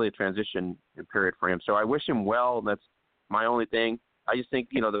it's really a transition period for him. So I wish him well. That's my only thing. I just think,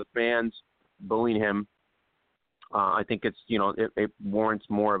 the fans bullying him, I think it's, it warrants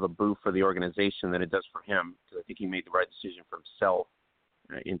more of a boo for the organization than it does for him, because I think he made the right decision for himself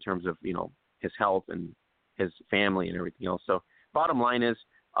in terms of, his health and his family and everything else. So bottom line is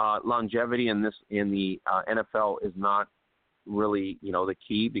longevity in the NFL is not really, the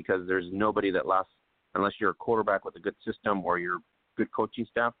key, because there's nobody that lasts unless you're a quarterback with a good system or you're good coaching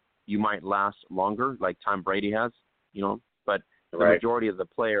staff. You might last longer, like Tom Brady has, but the majority of the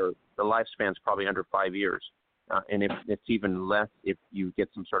player, the lifespan is probably under 5 years. And it's even less if you get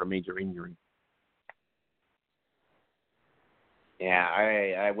some sort of major injury. Yeah,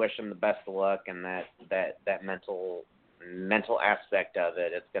 I wish him the best of luck, and that mental aspect of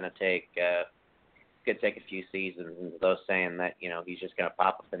it. It's going to take could take a few seasons. And those saying that he's just going to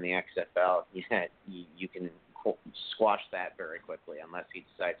pop up in the XFL, you can squash that very quickly unless he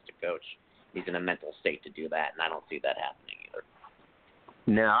decides to coach. He's in a mental state to do that, and I don't see that happening either.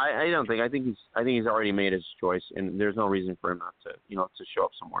 No, I don't think. I think he's already made his choice, and there's no reason for him not to, to show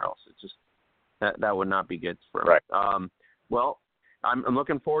up somewhere else. It's just that would not be good for him. Right. Well, I'm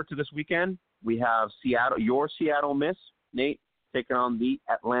looking forward to this weekend. We have your Seattle Miss, Nate, taking on the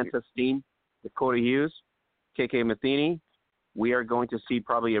Atlanta Steam, Dakota Hughes, KK Matheny. We are going to see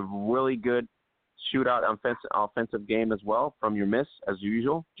probably a really good shootout offensive game as well from your Miss, as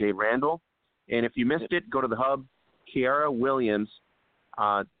usual, Jay Randall. And if you missed it, go to the Hub. Kiara Williams,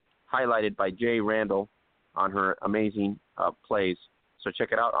 highlighted by Jay Randall on her amazing plays. So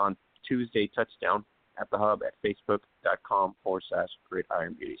check it out on Tuesday Touchdown at the Hub at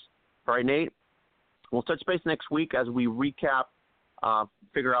facebook.com/Gridiron Beauties. All right, Nate, we'll touch base next week as we recap,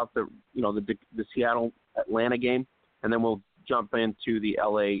 figure out the Seattle Atlanta game, and then we'll jump into the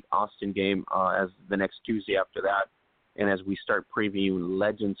LA Austin game as the next Tuesday after that, and as we start previewing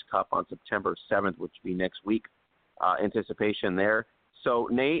Legends Cup on September 7th, which will be next week. Anticipation there. So,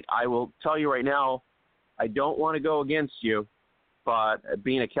 Nate, I will tell you right now, I don't want to go against you, but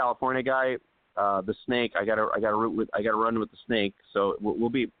being a California guy, the snake, I gotta run with the snake. So we'll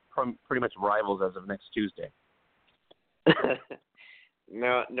be pretty much rivals as of next Tuesday.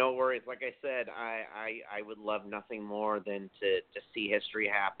 No worries. Like I said, I would love nothing more than to see history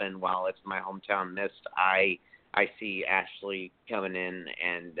happen while it's my hometown missed. I see Ashley coming in,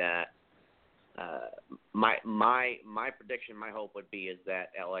 and my prediction, my hope would be is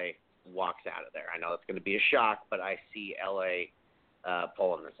that LA walks out of there. I know it's going to be a shock, but I see LA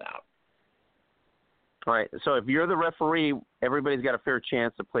pulling this out. All right. So if you're the referee, everybody's got a fair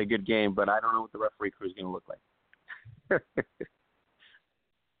chance to play a good game, but I don't know what the referee crew is going to look like.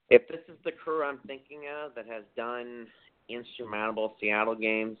 If this is the crew I'm thinking of that has done insurmountable Seattle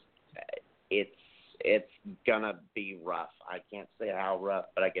games, it's gonna be rough. I can't say how rough,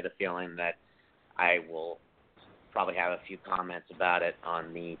 but I get a feeling that I will probably have a few comments about it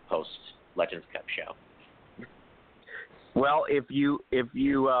on the post Legends Cup show. Well, if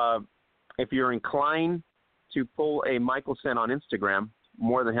you're inclined to pull a Michelson on Instagram,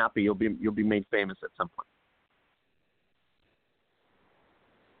 more than happy you'll be made famous at some point.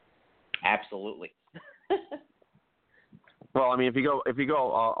 Absolutely. Well, I mean, if you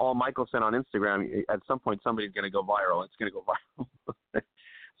go all Michelson on Instagram, at some point somebody's going to go viral. It's going to go viral.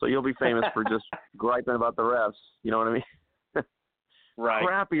 So you'll be famous for just griping about the refs. You know what I mean? Right.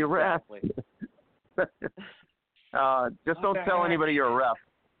 Crappy refs. Just don't tell anybody you're a ref,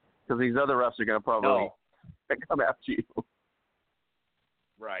 because these other refs are going to probably come after you.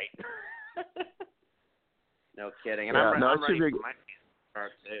 Right. No kidding. And I'm ready for my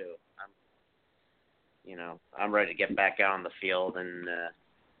start too. I'm ready to get back out on the field and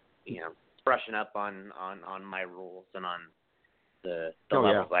freshen up on my rules and on the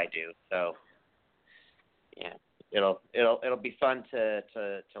levels I do. So yeah, it'll be fun to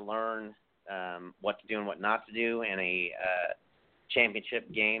learn what to do and what not to do in a championship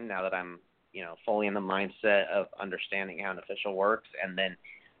game. Now that I'm fully in the mindset of understanding how an official works, and then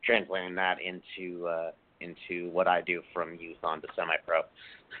translating that into what I do from youth on to semi-pro.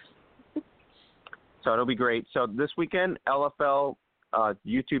 So it'll be great. So this weekend, LFL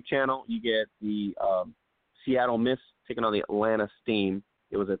YouTube channel, you get the Seattle Miss taking on the Atlanta Steam.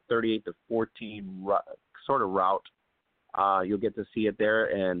 It was a 38-14 sort of route. You'll get to see it there,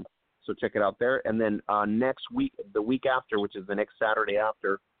 and So check it out there. And then next week, the week after, which is the next Saturday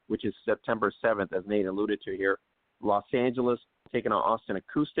after, which is September 7th, as Nate alluded to here, Los Angeles taking on Austin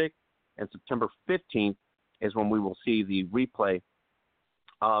Acoustic. And September 15th is when we will see the replay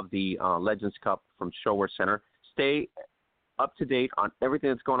of the Legends Cup from Shower Center. Stay up to date on everything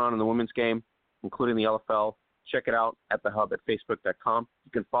that's going on in the women's game, including the LFL. Check it out at the hub at facebook.com.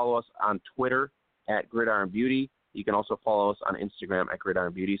 You can follow us on Twitter at Gridiron Beauty. You can also follow us on Instagram at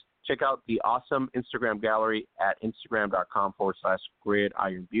Gridiron Beauties. Check out the awesome Instagram gallery at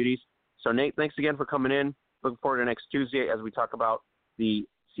instagram.com/Gridiron Beauties. So, Nate, thanks again for coming in. Looking forward to next Tuesday as we talk about the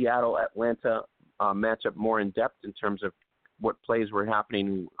Seattle-Atlanta matchup more in depth in terms of what plays were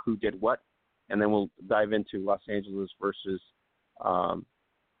happening, who did what, and then we'll dive into Los Angeles versus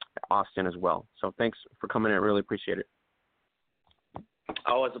Austin as well. So thanks for coming in. I really appreciate it.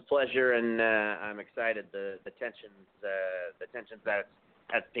 Oh, it's a pleasure, and I'm excited. The tensions that's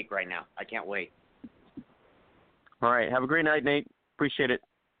at peak right now. I can't wait. All right. Have a great night, Nate. Appreciate it.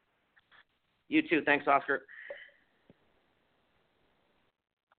 You too. Thanks, Oscar.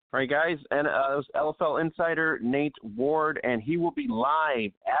 All right, guys, and it was LFL insider Nate Ward, and he will be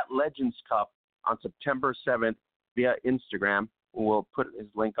live at Legends Cup on September 7th via Instagram. We'll put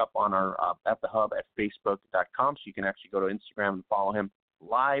his link up on our at the hub at facebook.com, so you can actually go to Instagram and follow him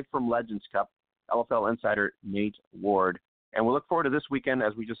live from Legends Cup, LFL insider Nate Ward. And we'll look forward to this weekend,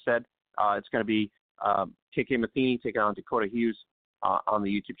 as we just said. It's going to be KK Matheny taking on Dakota Hughes on the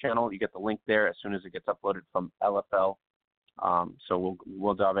YouTube channel. You get the link there as soon as it gets uploaded from LFL. So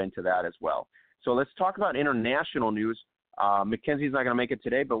we'll dive into that as well. So let's talk about international news. Mackenzie's not going to make it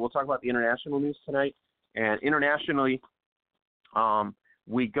today, but we'll talk about the international news tonight. And internationally,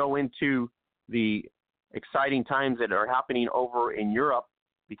 we go into the exciting times that are happening over in Europe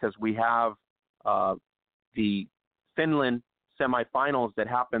because we have the Finland semifinals that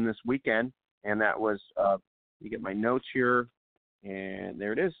happened this weekend, and that was you get my notes here, and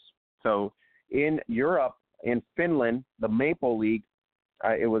there it is. So in Europe, in Finland, the Maple League,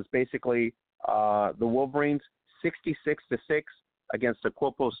 it was basically the Wolverines 66-6 against the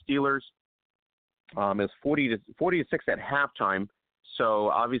Kuopio Steelers. It's 40-6 at halftime. So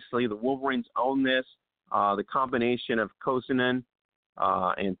obviously the Wolverines own this. The combination of Kosinen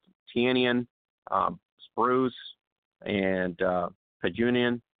and Tienian, Spruce and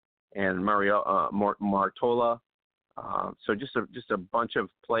Pajunian and Martola. So just a bunch of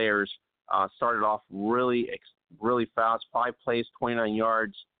players started off really fast. 5 plays, 29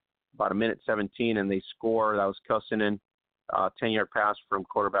 yards, about 1:17, and they score. That was Kosinen, 10-yard pass from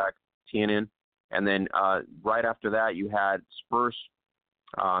quarterback Tienian. And then right after that, you had Spurs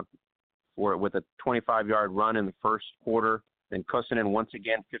with a 25-yard run in the first quarter. Then Kosinen once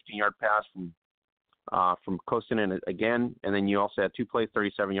again, 15-yard pass from Kosinen again. And then you also had 2 plays,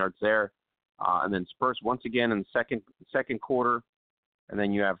 37 yards there. And then Spurs once again in the second quarter. And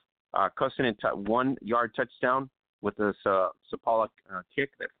then you have Kosinen 1-yard touchdown with this Sapala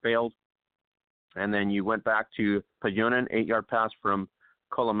kick that failed. And then you went back to Pajunen, 8-yard pass from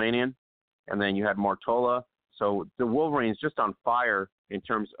Kolomanian. And then you had Martola. So the Wolverines just on fire in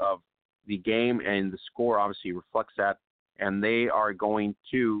terms of the game, and the score obviously reflects that. And they are going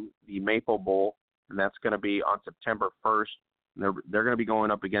to the Maple Bowl, and that's going to be on September 1st. And they're going to be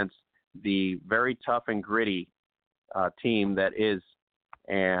going up against the very tough and gritty team that is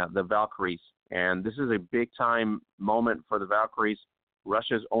the Valkyries. And this is a big-time moment for the Valkyries.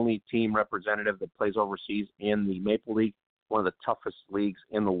 Russia's only team representative that plays overseas in the Maple League, one of the toughest leagues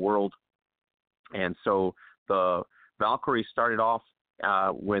in the world. And so the Valkyries started off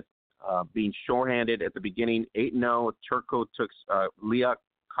with being shorthanded at the beginning, 8-0. Turco took Leah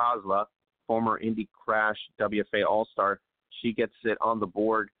Kozla, former Indy Crash WFA All-Star. She gets it on the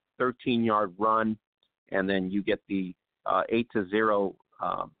board, 13-yard run, and then you get the 8-0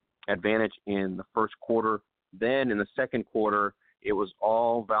 advantage in the first quarter. Then in the second quarter, it was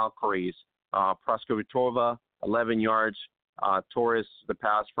all Valkyries. Praskovitova, 11 yards. Torres, the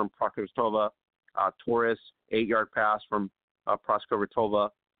pass from Praskovitova. Torres, 8-yard pass from Praskovitova.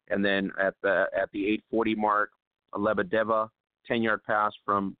 And then at the 8:40 mark, Lebedeva, 10-yard pass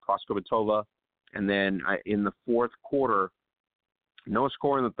from Praskovitova. And then in the fourth quarter, no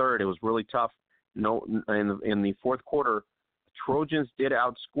score in the third. It was really tough. No, in the fourth quarter, Trojans did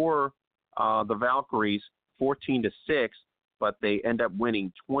outscore the Valkyries 14-6, but they end up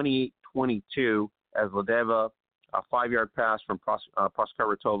winning 28-22 as Ledeva, a 5-yard pass from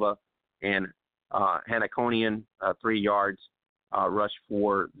Praskovitova, and Hanakonian, 3 yards rush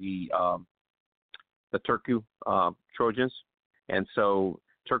for the Turku Trojans. And so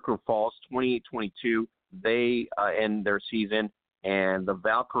Turku falls 28-22. They end their season and the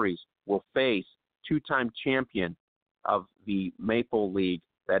Valkyries will face two-time champion of the Maple League,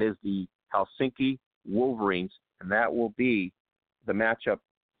 that is the Helsinki Wolverines, and that will be the matchup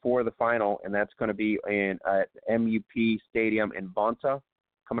for the final, and that's going to be at MUP Stadium in Vantaa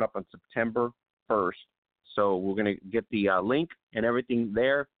coming up on September 1st. So we're going to get the link and everything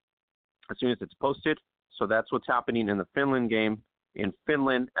there as soon as it's posted. So that's what's happening in the Finland game in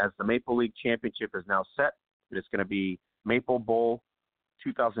Finland as the Maple League Championship is now set. It's going to be Maple Bowl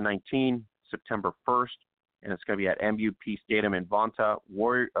 2019, September 1st, and it's going to be at MUP Stadium in Vantaa.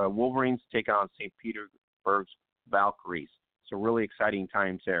 Wolverines taking on St. Petersburg's Valkyries. So really exciting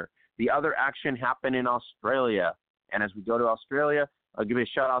times there. The other action happened in Australia, and as we go to Australia, I'll give a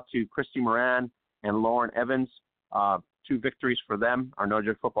shout-out to Christy Moran and Lauren Evans. 2 victories for them, our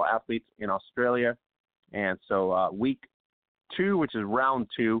no-joke football athletes in Australia. And so week 2, which is round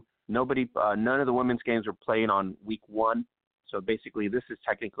 2, none of the women's games were played on week 1. So basically this is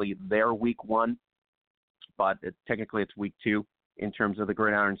technically their week 1, but technically it's week 2 in terms of the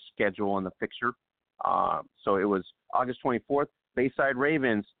Gridiron schedule and the fixture. So it was August 24th, Bayside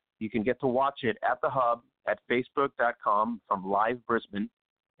Ravens. You can get to watch it at the Hub at facebook.com from Live Brisbane.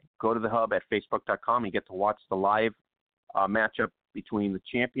 Go to the Hub at facebook.com and get to watch the live matchup between the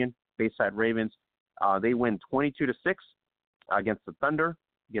champion, Bayside Ravens. They win 22-6 against the Thunder.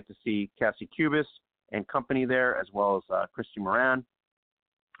 You get to see Cassie Cubis and company there, as well as Christy Moran.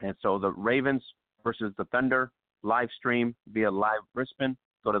 And so the Ravens versus the Thunder live stream via Live Brisbane.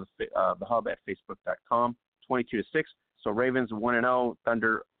 Go to the Hub at facebook.com, 22-6. So Ravens 1-0,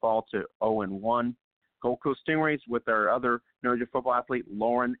 Thunder fall to 0-1. Gold Coast Stingrays with our other no-joke football athlete,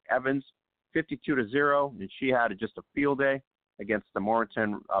 Lauren Evans, 52-0, and she had just a field day against the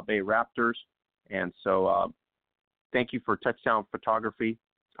Moreton Bay Raptors. And so thank you for Touchdown Photography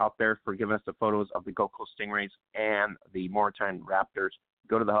out there for giving us the photos of the Gold Coast Stingrays and the Moreton Raptors.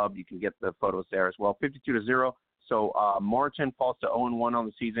 Go to the Hub. You can get the photos there as well. 52-0. So Moreton falls to 0-1 on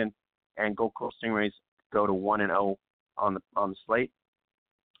the season, and Gold Coast Stingrays go to 1-0 on the slate.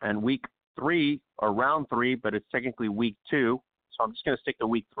 And week 3, or round 3, but it's technically week 2. So I'm just going to stick to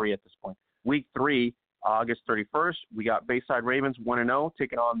week 3 at this point. Week 3, August 31st, we got Bayside Ravens 1-0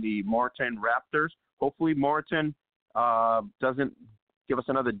 taking on the Moreton Raptors. Hopefully Moreton doesn't give us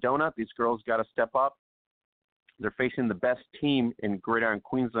another donut. These girls got to step up. They're facing the best team in Gridiron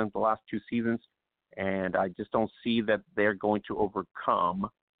Queensland the last 2 seasons, and I just don't see that they're going to overcome.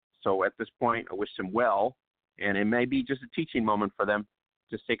 So at this point, I wish them well, and it may be just a teaching moment for them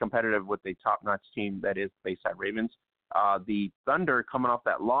to stay competitive with a top-notch team that is Bayside Ravens. The Thunder, coming off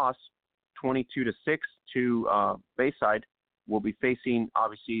that loss, 22-6 to Bayside, will be facing,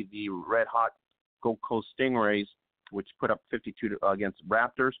 obviously, the red-hot Gold Coast Stingrays, which put up 52 against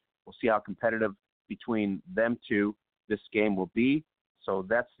Raptors. We'll see how competitive between them two this game will be. So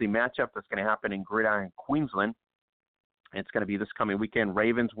that's the matchup that's going to happen in Gridiron, Queensland. It's going to be this coming weekend.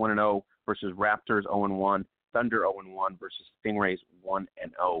 Ravens 1-0 versus Raptors 0-1. Thunder 0-1 versus Stingrays 1-0.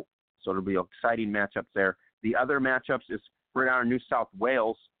 So it'll be exciting matchups there. The other matchups is Gridiron, New South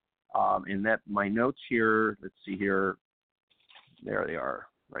Wales. In that, my notes here, let's see here. There they are,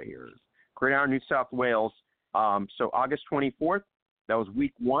 right here. Gridiron, New South Wales. So August 24th, that was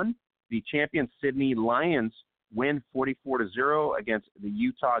week 1. The champion Sydney Lions win 44-0 against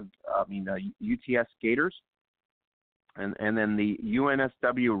the UTS Gators. And then the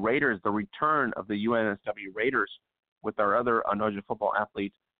UNSW Raiders, the return of the UNSW Raiders with our other no-joke football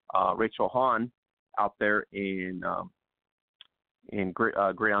athlete, Rachel Hahn, out there in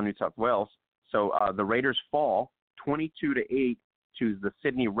Gridiron, New South Wales. So the Raiders fall 22-8 to the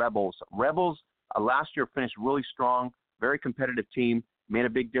Sydney Rebels. Rebels last year finished really strong, very competitive team, made a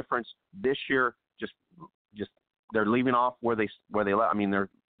big difference. This year, just they're leaving off where they left. I mean, they're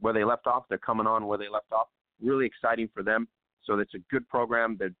where they left off. They're coming on where they left off. Really exciting for them. So it's a good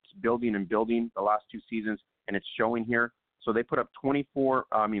program that's building the last 2 seasons, and it's showing here. So they put up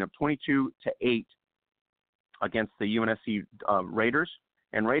 22-8 against the UNSC Raiders.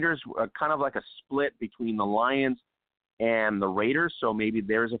 And Raiders kind of like a split between the Lions and the Raiders. So maybe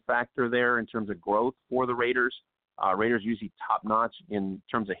there's a factor there in terms of growth for the Raiders. Raiders usually top-notch in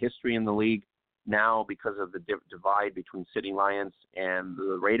terms of history in the league. Now, because of the divide between Sydney Lions and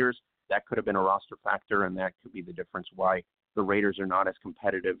the Raiders, that could have been a roster factor, and that could be the difference why the Raiders are not as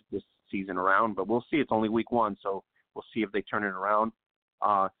competitive this season around. But we'll see. It's only week 1, so we'll see if they turn it around.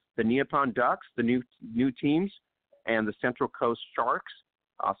 The Neapolitan Ducks, the new teams, and the Central Coast Sharks.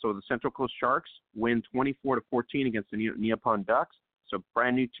 So the Central Coast Sharks win 24-14 against the Neapolitan Ducks. So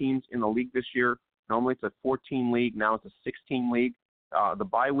brand new teams in the league this year. Normally it's a 14 league. Now it's a 16 league. The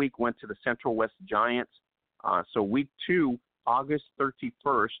bye week went to the Central West Giants. So week 2 August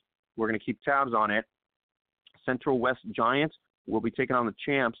 31st. We're going to keep tabs on it. Central West Giants will be taking on the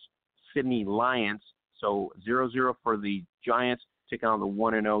champs, Sydney Lions. So 0-0 for the Giants, taking on the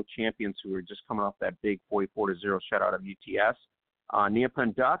 1-0 champions who are just coming off that big 44-0 shutout of UTS.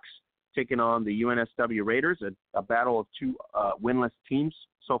 Neopan Ducks taking on the UNSW Raiders, a battle of two winless teams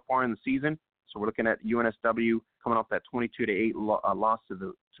so far in the season. So we're looking at UNSW coming off that 22-8 loss to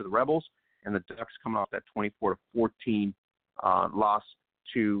the Rebels, and the Ducks coming off that 24-14 loss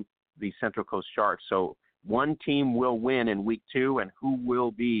to the Central Coast Sharks. So one team will win in week 2, and who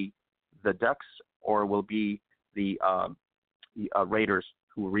will be the Ducks or will be the Raiders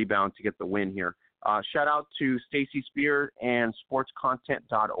who will rebound to get the win here. Shout out to Stacy Spear and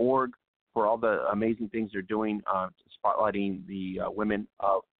sportscontent.org for all the amazing things they're doing, spotlighting the women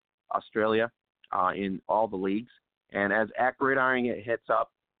of Australia in all the leagues. And as at Gridiron hits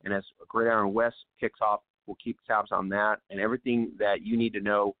up and as Gridiron West kicks off, we'll keep tabs on that. And everything that you need to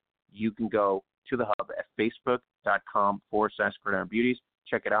know, you can go to the hub at facebook.com/Gridiron Beauties.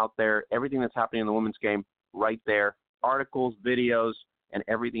 Check it out there. Everything that's happening in the women's game right there. Articles, videos, and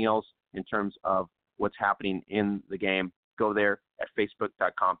everything else in terms of what's happening in the game. Go there at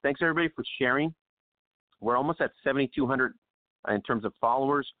facebook.com. Thanks, everybody, for sharing. We're almost at 7,200 in terms of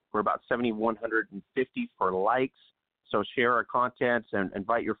followers. We're about 7,150 for likes. So share our content and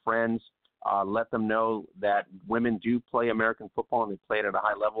invite your friends. Let them know that women do play American football, and they play it at a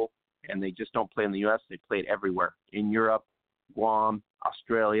high level. And they just don't play in the U.S. They play it everywhere. In Europe, Guam,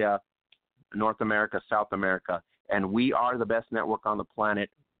 Australia, North America, South America. And we are the best network on the planet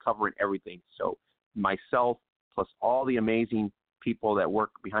covering everything. So myself, plus all the amazing people that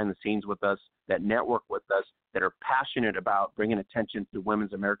work behind the scenes with us, that network with us, that are passionate about bringing attention to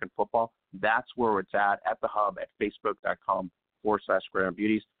women's American football, that's where it's at the hub at facebook.com/Gridiron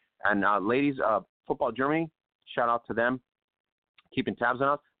Beauties. And ladies, Football Germany, shout out to them, keeping tabs on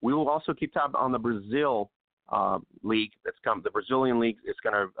us. We will also keep tabs on the Brazil league that's come. The Brazilian league is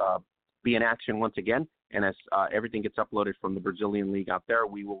going to be in action once again. And as everything gets uploaded from the Brazilian league out there,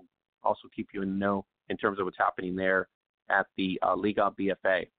 we will also keep you in the know in terms of what's happening there at the Liga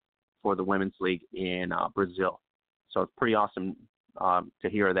BFA for the women's league in Brazil. So it's pretty awesome to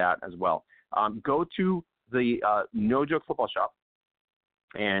hear that as well. Go to the No Joke Football Shop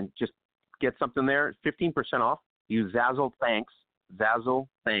and just get something there. 15% off. Use Zazzle Thanks,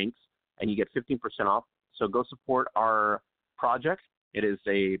 and you get 15% off. So go support our project. It is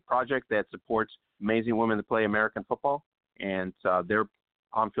a project that supports amazing women that play American football, and their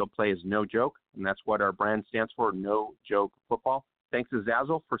on-field play is no joke, and that's what our brand stands for, No Joke Football. Thanks to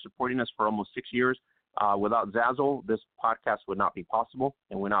Zazzle for supporting us for almost 6 years. Without Zazzle, this podcast would not be possible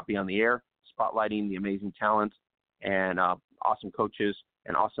and would not be on the air, spotlighting the amazing talent and awesome coaches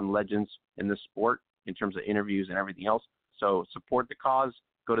and awesome legends in this sport in terms of interviews and everything else. So support the cause.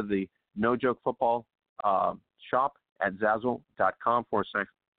 Go to the No Joke Football shop at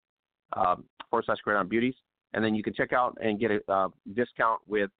zazzle.com/Gridiron Beauties. And then you can check out and get a discount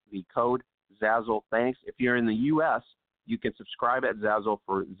with the code Zazzle Thanks. If you're in the U.S., you can subscribe at Zazzle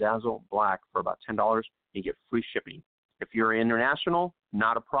for Zazzle Black for about $10. You get free shipping. If you're international,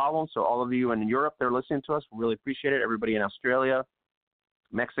 not a problem. So all of you in Europe that are listening to us, we really appreciate it. Everybody in Australia,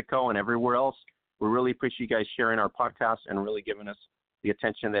 Mexico, and everywhere else, we really appreciate you guys sharing our podcast and really giving us the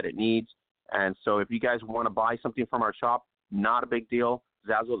attention that it needs. And so if you guys want to buy something from our shop, not a big deal.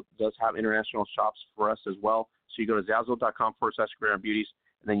 Zazzle does have international shops for us as well. So you go to zazzle.com/Gridiron Beauties,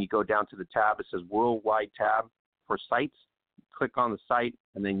 and then you go down to the tab. It says Worldwide tab for sites. Click on the site,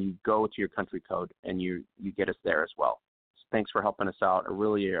 and then you go to your country code, and you get us there as well. So thanks for helping us out. I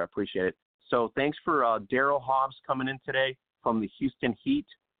really appreciate it. So thanks for Daryl Hobbs coming in today from the Houston Heat.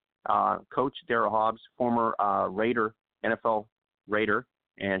 Coach Daryl Hobbs, former Raider, NFL Raider,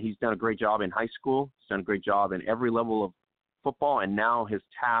 and he's done a great job in high school. He's done a great job in every level of football, and now his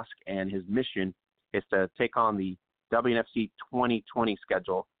task and his mission is to take on the WNFC 2020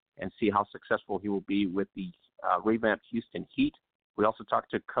 schedule and see how successful he will be with the revamped Houston Heat. We also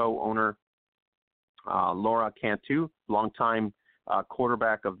talked to co-owner Laura Cantu, longtime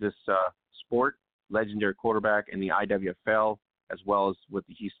quarterback of this sport, legendary quarterback in the IWFL, as well as with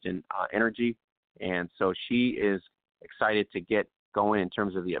the Houston Energy. And so she is excited to get going in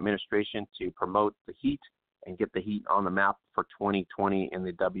terms of the administration to promote the Heat and get the Heat on the map for 2020 in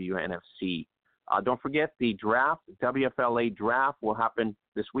the WNFC. Don't forget the draft, WFLA draft, will happen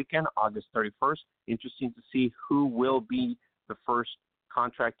this weekend, August 31st. Interesting to see who will be the first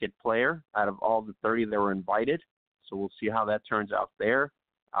contracted player out of all the 30 that were invited. So we'll see how that turns out there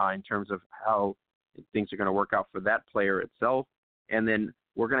in terms of how things are going to work out for that player itself. And then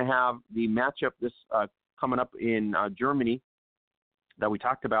we're going to have the matchup this coming up in Germany that we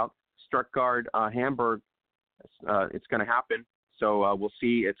talked about, Stuttgart, Hamburg, it's going to happen. So we'll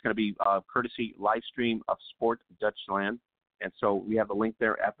see. It's going to be courtesy live stream of Sport Dutchland. And so we have the link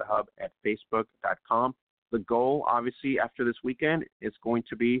there at the hub at facebook.com. The goal, obviously, after this weekend is going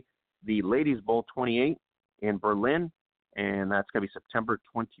to be the Ladies Bowl 28 in Berlin, and that's going to be September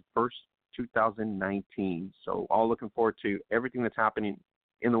 21st, 2019. So all looking forward to everything that's happening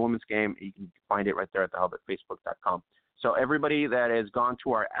in the women's game. You can find it right there at the hub at facebook.com. So everybody that has gone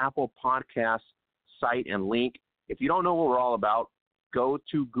to our Apple Podcast site and link, if you don't know what we're all about, go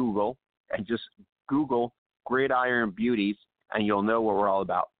to Google and just Google Gridiron Beauties, and you'll know what we're all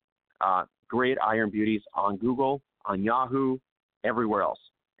about. Gridiron Beauties on Google, on Yahoo, everywhere else.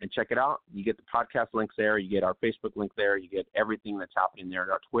 And check it out. You get the podcast links there. You get our Facebook link there. You get everything that's happening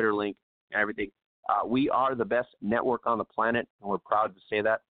there, our Twitter link, and everything. We are the best network on the planet, and we're proud to say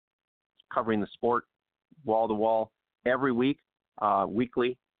that, covering the sport wall to wall every week,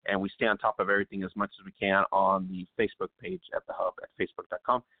 weekly, and we stay on top of everything as much as we can on the Facebook page at the hub at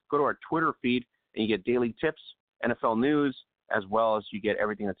facebook.com. Go to our Twitter feed, and you get daily tips, NFL news, as well as you get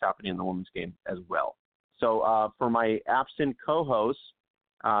everything that's happening in the women's game as well. So for my absent co-hosts,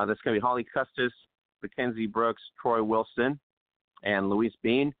 that's going to be Holly Custis, Mackenzie Brooks, Troy Wilson, and Luis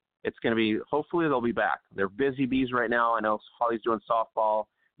Bean. It's going to be, hopefully they'll be back. They're busy bees right now. I know Holly's doing softball.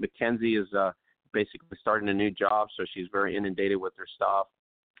 Mackenzie is basically starting a new job, so she's very inundated with her stuff.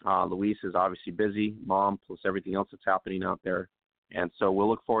 Luis is obviously busy, mom, plus everything else that's happening out there. And so we'll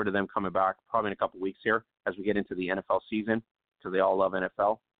look forward to them coming back probably in a couple weeks here as we get into the NFL season, because they all love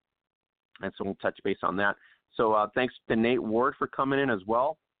NFL. And so we'll touch base on that. So thanks to Nate Ward for coming in as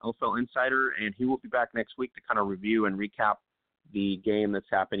well, NFL Insider, and he will be back next week to kind of review and recap the game that's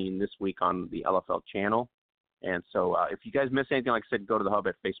happening this week on the LFL channel. And so if you guys miss anything, like I said, go to the hub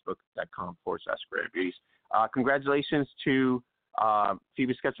at facebook.com/Beauties. Congratulations to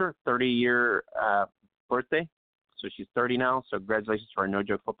Phoebe Sketcher, 30-year birthday. So she's 30 now. So congratulations to our No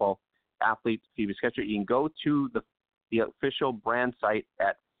Joke Football athlete, Phoebe Sketcher. You can go to the official brand site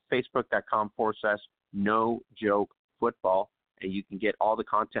at facebook.com/No Joke Football, and you can get all the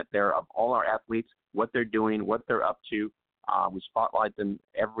content there of all our athletes, what they're doing, what they're up to. We spotlight them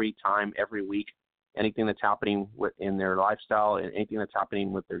every time, every week. Anything that's happening in their lifestyle, anything that's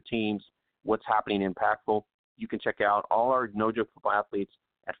happening with their teams, what's happening impactful. You can check out all our No Joke Football athletes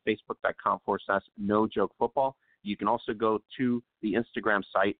at facebook.com/No Joke Football. You can also go to the Instagram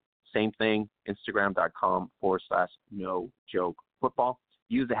site, same thing, instagram.com/No Joke Football.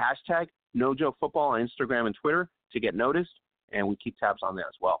 Use the hashtag No Joke Football on Instagram and Twitter to get noticed, and we keep tabs on that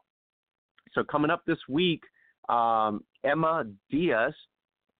as well. So coming up this week, Emma Diaz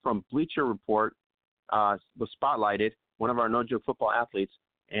from Bleacher Report was spotlighted, one of our No Joke Football athletes,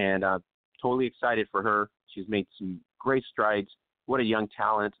 and totally excited for her. She's made some great strides. What a young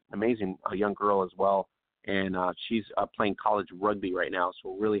talent, amazing young girl as well. And she's playing college rugby right now,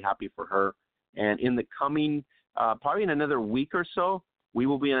 so we're really happy for her. And in the coming, probably in another week or so, we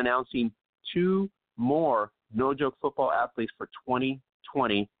will be announcing 2 more No Joke Football athletes for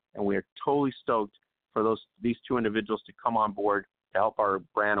 2020, and we are totally stoked for these 2 individuals to come on board to help our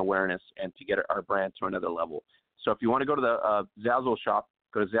brand awareness and to get our brand to another level. So if you want to go to the Zazzle shop,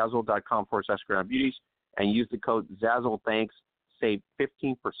 go to zazzle.com/Beauties and use the code ZazzleThanks, save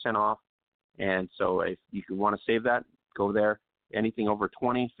 15% off. And so if you want to save that, go there. Anything over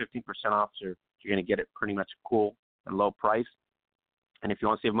 15% off, so you're going to get it pretty much cool and low price. And if you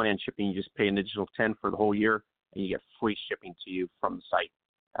want to save money on shipping, you just pay an additional $10 for the whole year, and you get free shipping to you from the site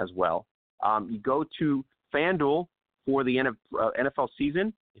as well. You go to FanDuel for the NFL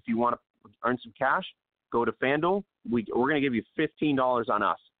season. If you want to earn some cash, go to FanDuel. We're going to give you $15 on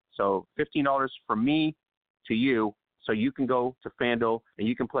us. So $15 from me to you. So you can go to FanDuel and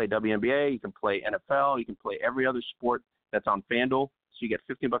you can play WNBA, you can play NFL, you can play every other sport that's on FanDuel. So you get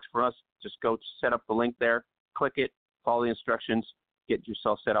 $15 for us. Just go set up the link there, click it, follow the instructions, get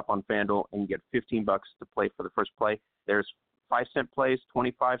yourself set up on FanDuel, and you get $15 to play for the first play. There's 5-cent plays,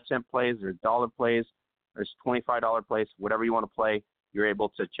 25-cent plays, there's dollar plays, there's $25 plays, whatever you want to play. You're able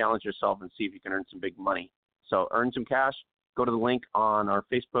to challenge yourself and see if you can earn some big money. So earn some cash. Go to the link on our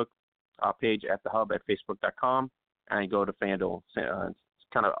Facebook page at the hub at facebook.com. And go to FanDuel. It's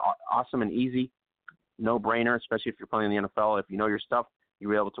kind of awesome and easy, no-brainer, especially if you're playing in the NFL. If you know your stuff,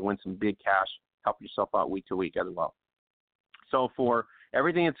 you'll be able to win some big cash, help yourself out week to week as well. So for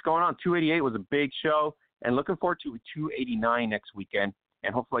everything that's going on, 288 was a big show, and looking forward to 289 next weekend,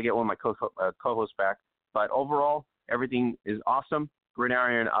 and hopefully I get one of my co-hosts back. But overall, everything is awesome.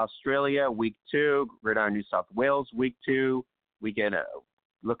 Gridiron Australia, week 2. Gridiron New South Wales, week 2. We get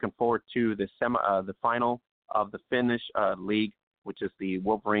looking forward to the final of the Finnish league which is the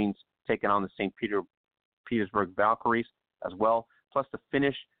Wolverines taking on the St. Petersburg Valkyries as well, plus the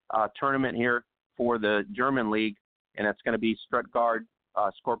Finnish tournament here for the German league, and that's going to be Stuttgart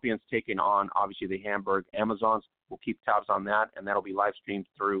Scorpions taking on, obviously, the Hamburg Amazons. We'll keep tabs on that, and that'll be live streamed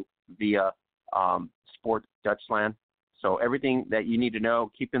through via Sport Dutchland. So everything that you need to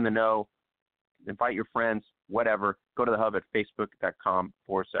know, keep in the know, invite your friends, whatever. Go to the hub at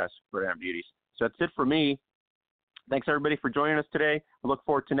facebook.com/Gridiron Beauties. So that's it for me. Thanks, everybody, for joining us today. I look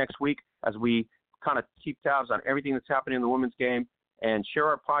forward to next week as we kind of keep tabs on everything that's happening in the women's game and share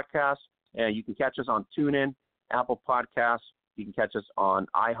our podcast. You can catch us on TuneIn, Apple Podcasts. You can catch us on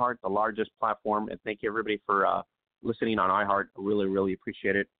iHeart, the largest platform. And thank you, everybody, for listening on iHeart. I really, really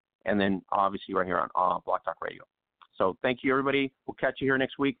appreciate it. And then, obviously, right here on Block Talk Radio. So thank you, everybody. We'll catch you here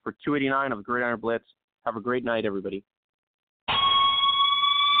next week for 289 of the Gridiron Blitz. Have a great night, everybody.